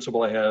new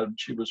principal I had.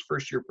 She was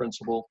first year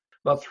principal,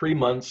 about 3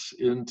 months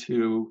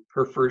into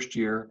her first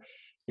year.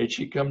 And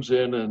she comes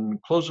in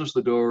and closes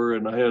the door,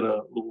 and I had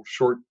a little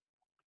short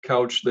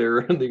couch there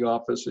in the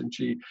office, and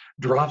she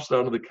drops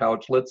down to the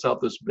couch, lets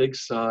out this big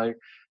sigh,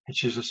 and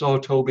she says, "Oh,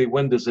 Toby,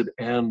 when does it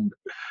end?"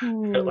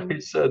 And I Hmm.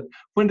 said,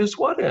 "When does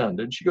what end?"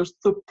 And she goes,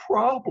 "The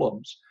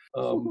problems."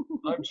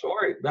 I'm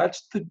sorry,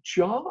 that's the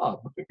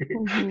job.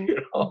 Mhm,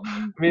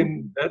 mhm, I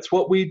mean, that's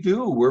what we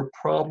do. We're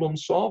problem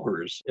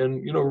solvers.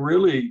 And,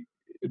 really,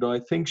 I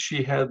think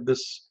she had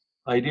this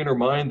idea in her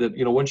mind that,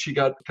 once she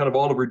got kind of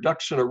all of her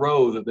ducks in a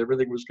row, that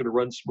everything was going to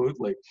run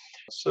smoothly.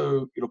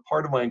 So,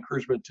 part of my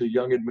encouragement to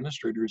young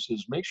administrators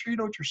is make sure you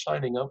know what you're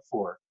signing up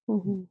for.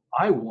 mhm,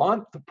 I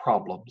want the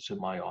problems in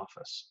my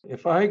office.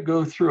 If I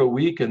go through a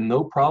week and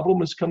no problem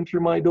has come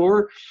through my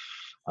door,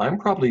 I'm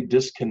probably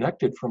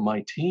disconnected from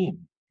my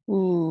team.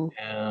 mm,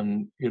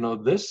 And,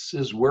 this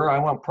is where I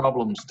want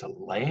problems to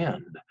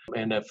land.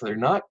 And if they're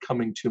not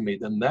coming to me,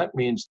 then that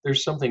means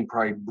there's something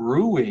probably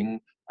brewing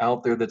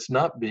out there that's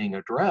not being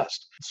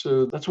addressed.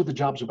 So that's what the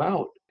job's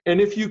about. And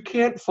if you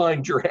can't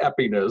find your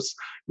happiness,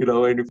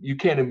 and if you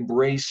can't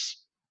embrace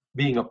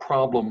being a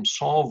problem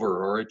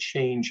solver or a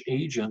change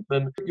agent,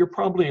 then you're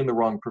probably in the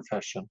wrong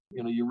profession.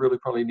 You really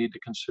probably need to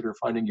consider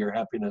finding your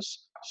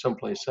happiness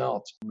someplace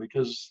else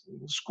because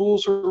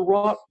schools are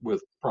wrought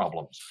with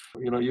problems.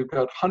 You've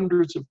got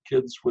hundreds of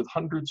kids with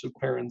hundreds of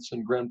parents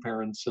and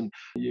grandparents, and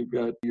you've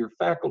got your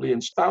faculty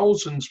and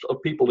thousands of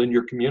people in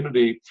your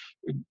community.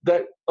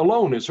 That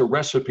alone is a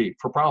recipe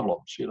for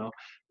problems, right.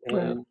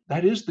 and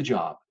that is the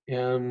job.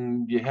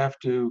 And you have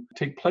to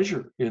take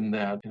pleasure in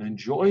that and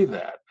enjoy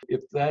that.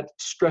 If that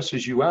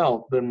stresses you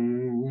out,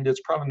 then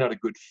it's probably not a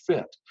good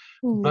fit.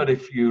 Mm, But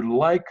if you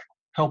like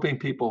helping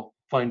people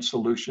find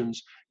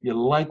solutions, you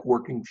like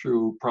working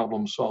through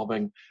problem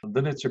solving,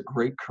 then it's a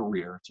great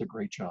career. It's a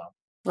great job.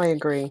 I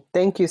agree.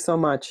 Thank you so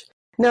much.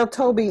 Now,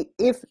 Toby,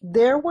 if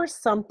there were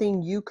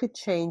something you could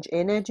change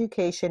in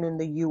education in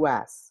the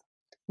U.S.,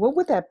 what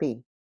would that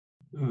be?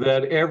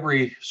 That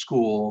every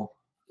school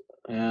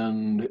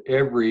and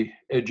every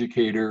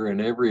educator and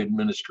every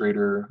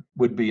administrator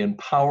would be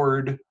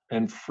empowered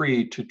and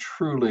free to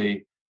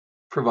truly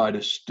provide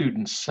a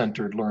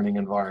student-centered learning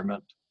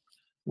environment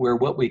where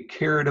what we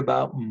cared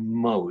about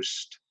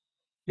most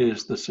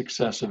is the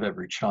success of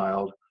every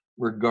child,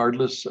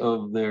 regardless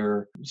of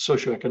their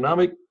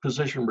socioeconomic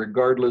position,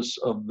 regardless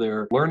of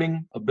their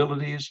learning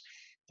abilities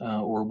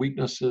or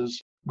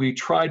weaknesses. We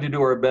try to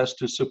do our best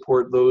to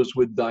support those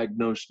with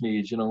diagnosed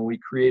needs. We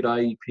create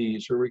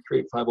IEPs or we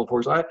create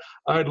 504s.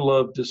 I'd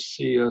love to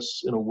see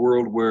us in a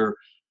world where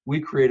we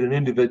create an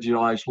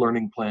individualized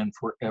learning plan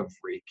for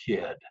every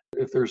kid.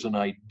 If there's an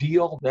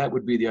ideal, that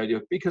would be the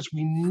ideal because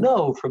we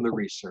know from the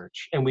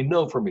research and we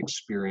know from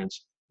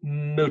experience,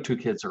 no two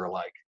kids are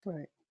alike.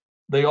 Right.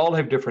 They all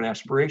have different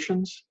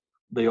aspirations.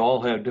 They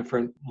all have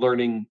different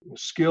learning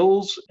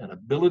skills and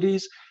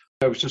abilities.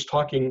 I was just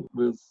talking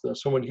with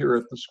someone here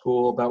at the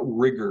school about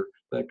rigor.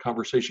 That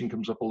conversation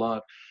comes up a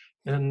lot.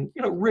 And,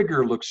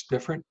 rigor looks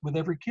different with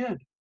every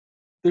kid.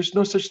 There's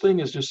no such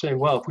thing as just saying,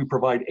 well, if we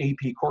provide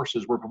AP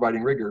courses, we're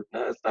providing rigor.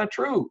 No, that's not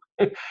true.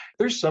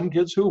 There's some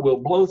kids who will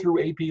blow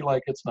through AP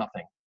like it's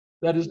nothing.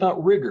 that is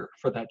not rigor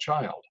for that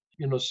child.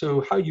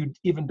 So how you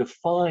even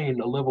define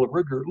a level of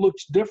rigor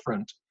looks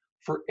different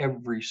for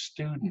every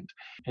student.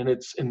 And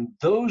it's in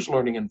those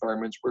learning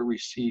environments where we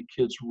see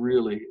kids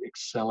really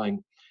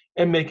excelling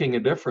and making a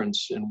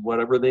difference in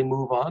whatever they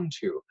move on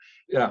to.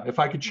 Yeah, if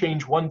I could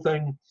change one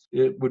thing,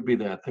 it would be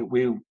that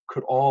we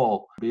could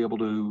all be able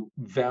to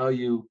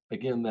value,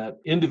 again, that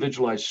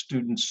individualized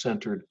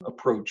student-centered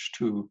approach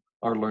to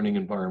our learning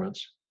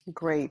environments.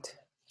 Great.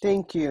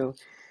 Thank you.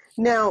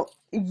 Now,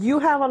 you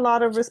have a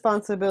lot of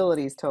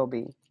responsibilities,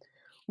 Toby.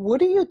 What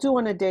do you do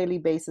on a daily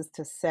basis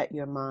to set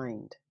your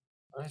mind?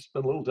 I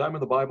spend a little time in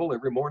the Bible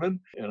every morning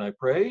and I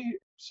pray.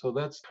 So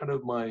that's kind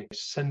of my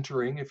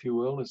centering, if you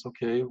will, is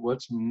okay,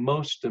 what's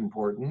most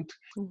important?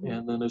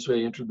 And then as I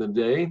enter the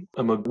day,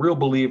 I'm a real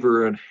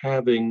believer in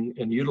having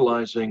and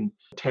utilizing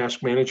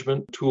task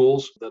management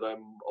tools that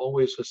I'm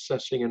always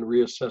assessing and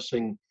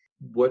reassessing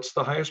what's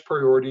the highest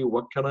priority,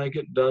 what can I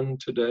get done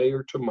today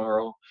or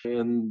tomorrow?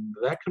 And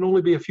that can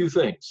only be a few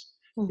things.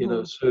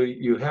 So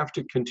you have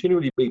to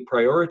continually be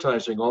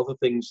prioritizing all the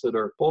things that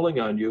are pulling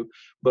on you,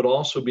 but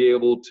also be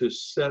able to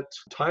set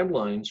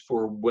timelines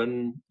for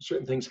when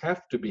certain things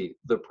have to be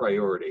the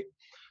priority.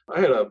 I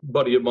had a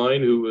buddy of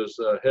mine who was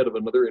head of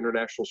another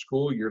international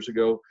school years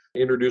ago,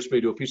 introduced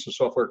me to a piece of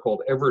software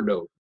called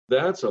Evernote.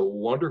 That's a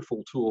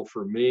wonderful tool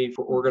for me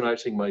for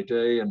organizing my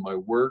day and my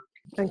work.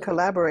 And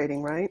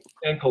collaborating, right?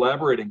 And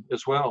collaborating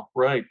as well,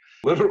 right.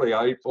 Literally,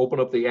 I open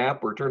up the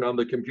app or turn on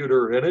the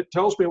computer and it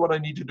tells me what I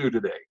need to do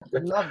today.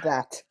 Love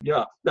that.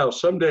 Yeah. Now,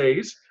 some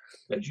days,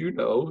 as you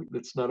know,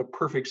 it's not a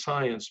perfect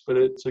science, but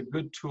it's a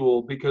good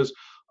tool because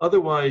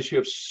otherwise you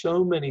have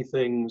so many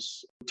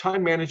things.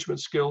 Time management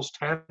skills,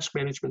 task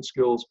management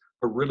skills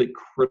are really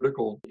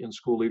critical in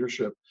school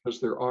leadership because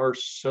there are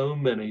so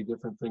many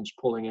different things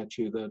pulling at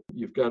you that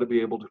you've got to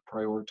be able to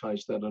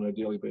prioritize that on a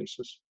daily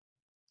basis.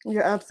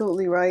 You're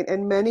absolutely right.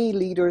 And many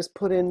leaders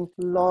put in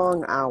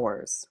long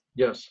hours.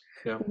 Yes.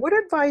 Yeah. What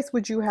advice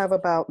would you have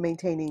about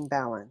maintaining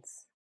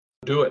balance?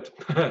 Do it.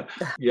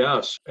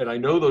 Yes. And I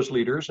know those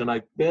leaders, and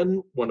I've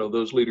been one of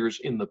those leaders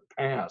in the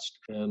past.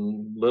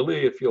 And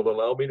Lily, if you'll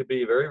allow me to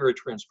be very, very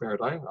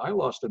transparent, I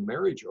lost a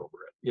marriage over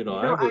it.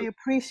 I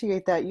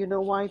appreciate that. You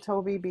know why,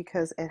 Toby?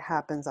 Because it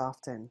happens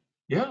often.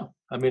 Yeah.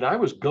 I mean, I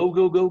was go,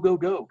 go, go, go,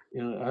 go.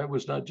 I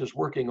was not just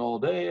working all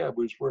day. I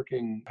was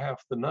working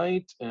half the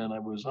night and I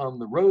was on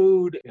the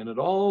road and it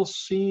all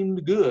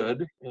seemed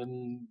good.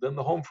 And then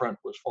the home front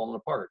was falling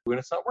apart and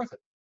it's not worth it.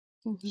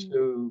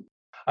 So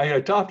I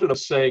adopted a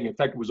saying, in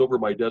fact, it was over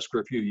my desk for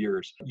a few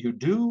years. You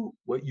do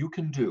what you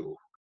can do.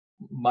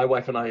 My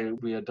wife and I,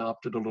 we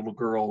adopted a little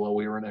girl while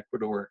we were in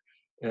Ecuador.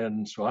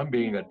 And so I'm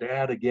being a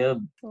dad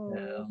again.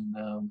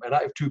 And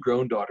I have two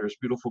grown daughters,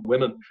 beautiful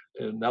women.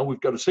 And now we've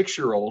got a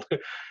 6-year-old.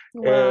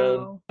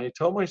 Wow. And I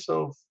tell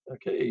myself,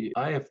 okay,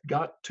 I have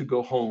got to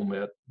go home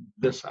at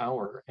this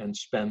hour and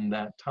spend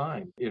that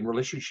time in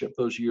relationship.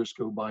 Those years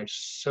go by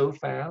so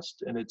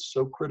fast and it's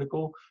so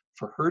critical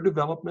for her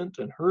development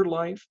and her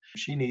life.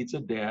 She needs a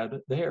dad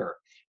there.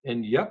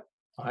 And yep,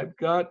 I've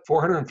got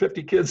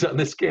 450 kids on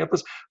this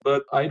campus,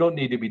 but I don't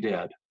need to be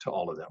dad to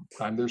all of them.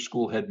 I'm their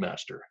school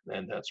headmaster,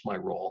 and that's my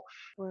role.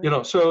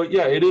 Right. So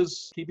yeah, it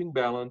is keeping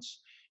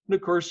balance. And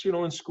of course,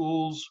 in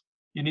schools,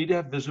 you need to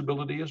have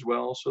visibility as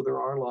well. So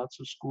there are lots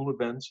of school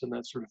events and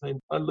that sort of thing.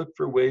 I look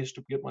for ways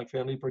to get my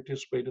family to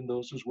participate in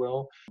those as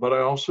well. But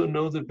I also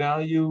know the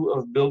value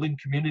of building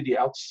community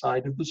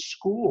outside of the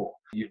school.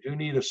 You do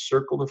need a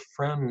circle of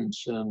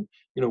friends. And,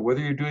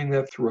 whether you're doing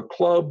that through a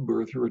club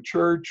or through a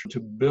church, to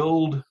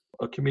build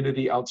a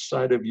community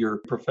outside of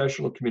your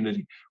professional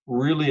community,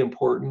 really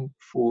important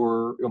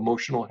for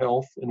emotional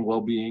health and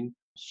well-being.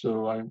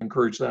 So I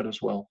encourage that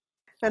as well.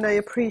 And I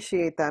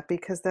appreciate that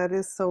because that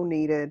is so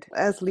needed.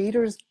 As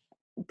leaders,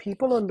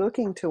 people are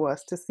looking to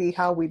us to see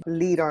how we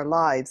lead our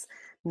lives,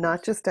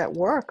 not just at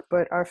work,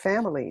 but our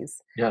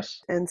families.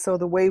 Yes. And so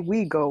the way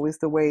we go is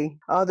the way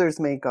others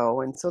may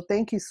go. And so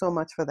thank you so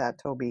much for that,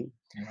 Toby.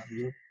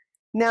 Yeah.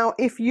 Now,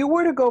 if you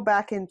were to go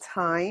back in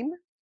time,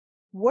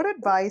 what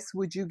advice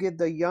would you give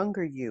the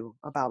younger you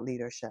about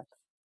leadership?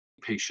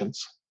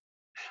 Patience.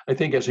 I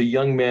think as a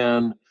young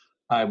man,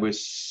 I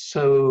was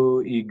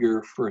so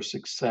eager for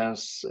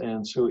success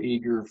and so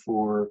eager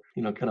for,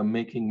 kind of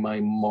making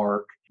my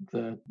mark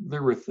that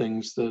there were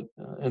things that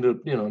ended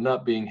up,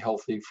 not being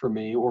healthy for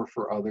me or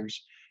for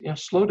others.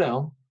 Slow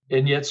down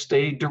and yet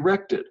stay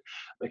directed.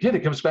 Again,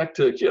 it comes back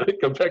to,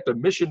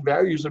 mission,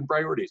 values, and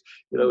priorities.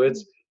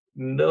 It's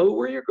know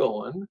where you're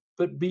going,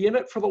 but be in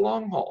it for the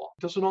long haul.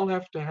 It doesn't all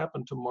have to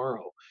happen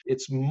tomorrow.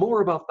 It's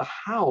more about the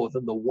how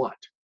than the what.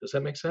 Does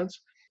that make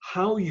sense?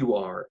 How you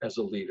are as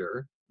a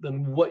leader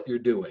than what you're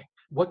doing.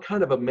 What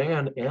kind of a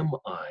man am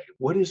I?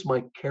 What is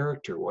my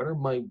character? What are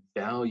my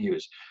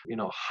values?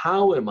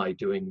 How am I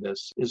doing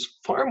this is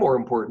far more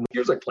important.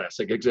 Here's a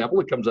classic example.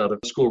 It comes out of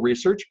school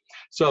research.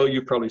 So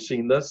you've probably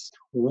seen this.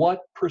 What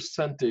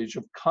percentage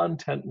of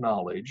content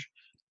knowledge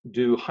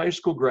do high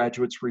school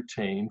graduates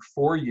retain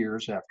 4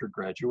 years after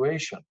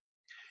graduation?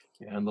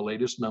 And the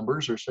latest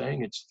numbers are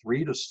saying it's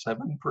 3 to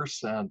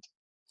 7%.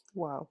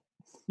 Wow.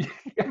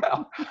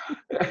 Yeah.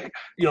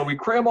 We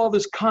cram all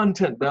this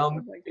content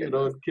down,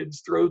 in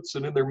kids' throats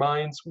and in their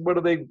minds. What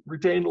do they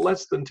retain?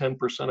 Less than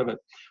 10% of it.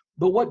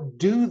 But what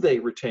do they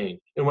retain?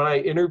 And when I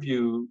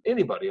interview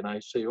anybody and I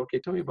say, okay,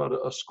 tell me about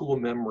a school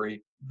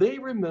memory, they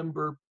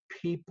remember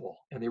people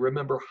and they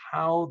remember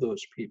how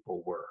those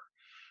people were.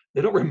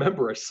 They don't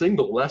remember a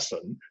single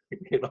lesson,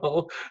 they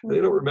don't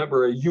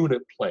remember a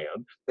unit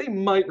plan. They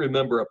might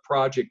remember a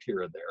project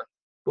here and there,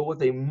 but what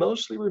they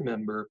mostly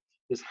remember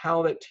is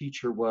how that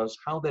teacher was,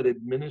 how that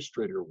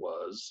administrator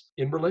was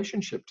in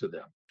relationship to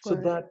them. So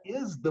that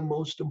is the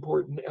most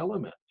important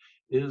element,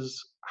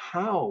 is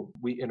how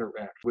we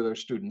interact with our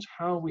students,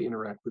 how we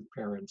interact with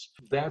parents.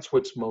 That's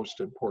what's most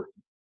important.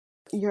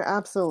 You're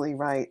absolutely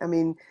right. I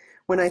mean,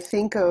 when I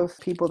think of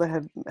people that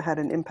have had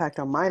an impact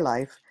on my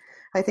life,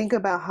 I think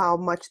about how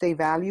much they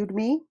valued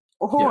me,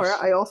 or Yes.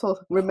 I also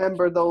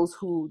remember those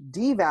who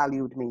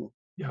devalued me.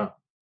 Yeah.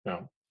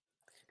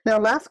 Now,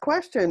 last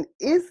question.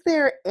 Is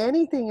there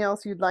anything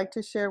else you'd like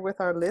to share with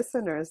our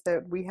listeners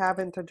that we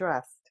haven't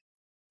addressed?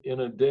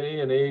 In a day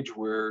and age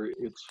where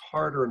it's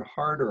harder and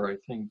harder, I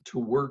think, to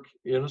work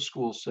in a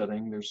school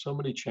setting, there's so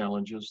many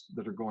challenges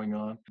that are going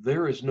on.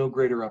 There is no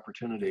greater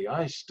opportunity.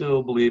 I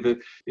still believe it.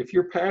 If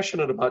you're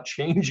passionate about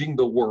changing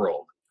the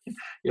world,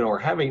 or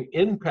having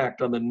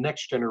impact on the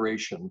next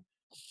generation,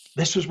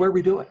 this is where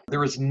we do it.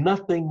 There is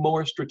nothing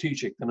more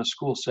strategic than a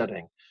school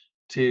setting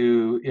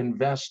to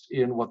invest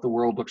in what the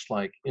world looks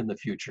like in the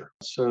future.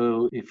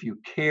 So if you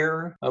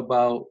care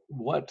about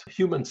what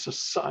human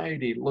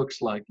society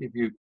looks like, if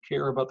you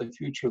care about the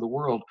future of the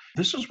world,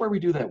 this is where we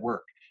do that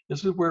work.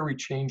 This is where we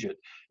change it.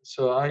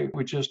 So I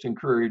would just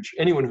encourage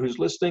anyone who's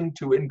listening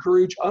to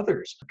encourage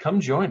others. Come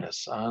join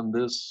us on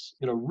this,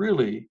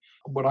 really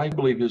what I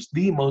believe is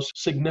the most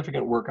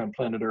significant work on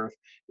planet Earth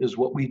is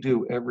what we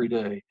do every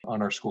day on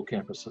our school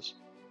campuses.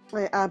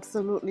 I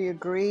absolutely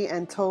agree.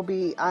 And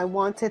Toby, I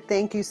want to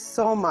thank you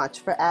so much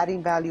for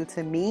adding value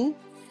to me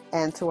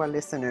and to our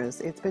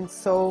listeners. It's been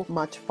so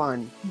much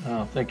fun.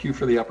 Thank you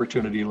for the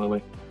opportunity,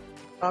 Lily.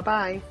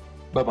 Bye-bye.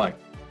 Bye-bye.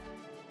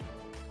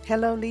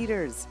 Hello,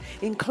 leaders.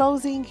 In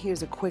closing,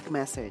 here's a quick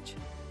message.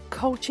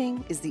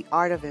 Coaching is the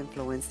art of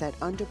influence that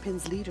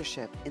underpins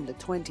leadership in the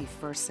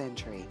 21st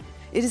century.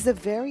 It is the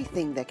very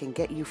thing that can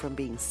get you from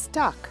being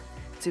stuck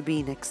to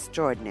being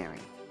extraordinary.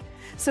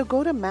 So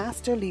go to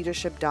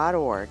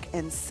masterleadership.org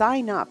and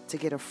sign up to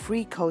get a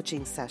free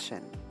coaching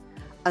session.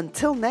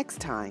 Until next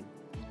time,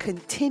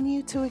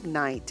 continue to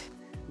ignite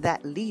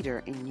that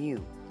leader in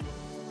you.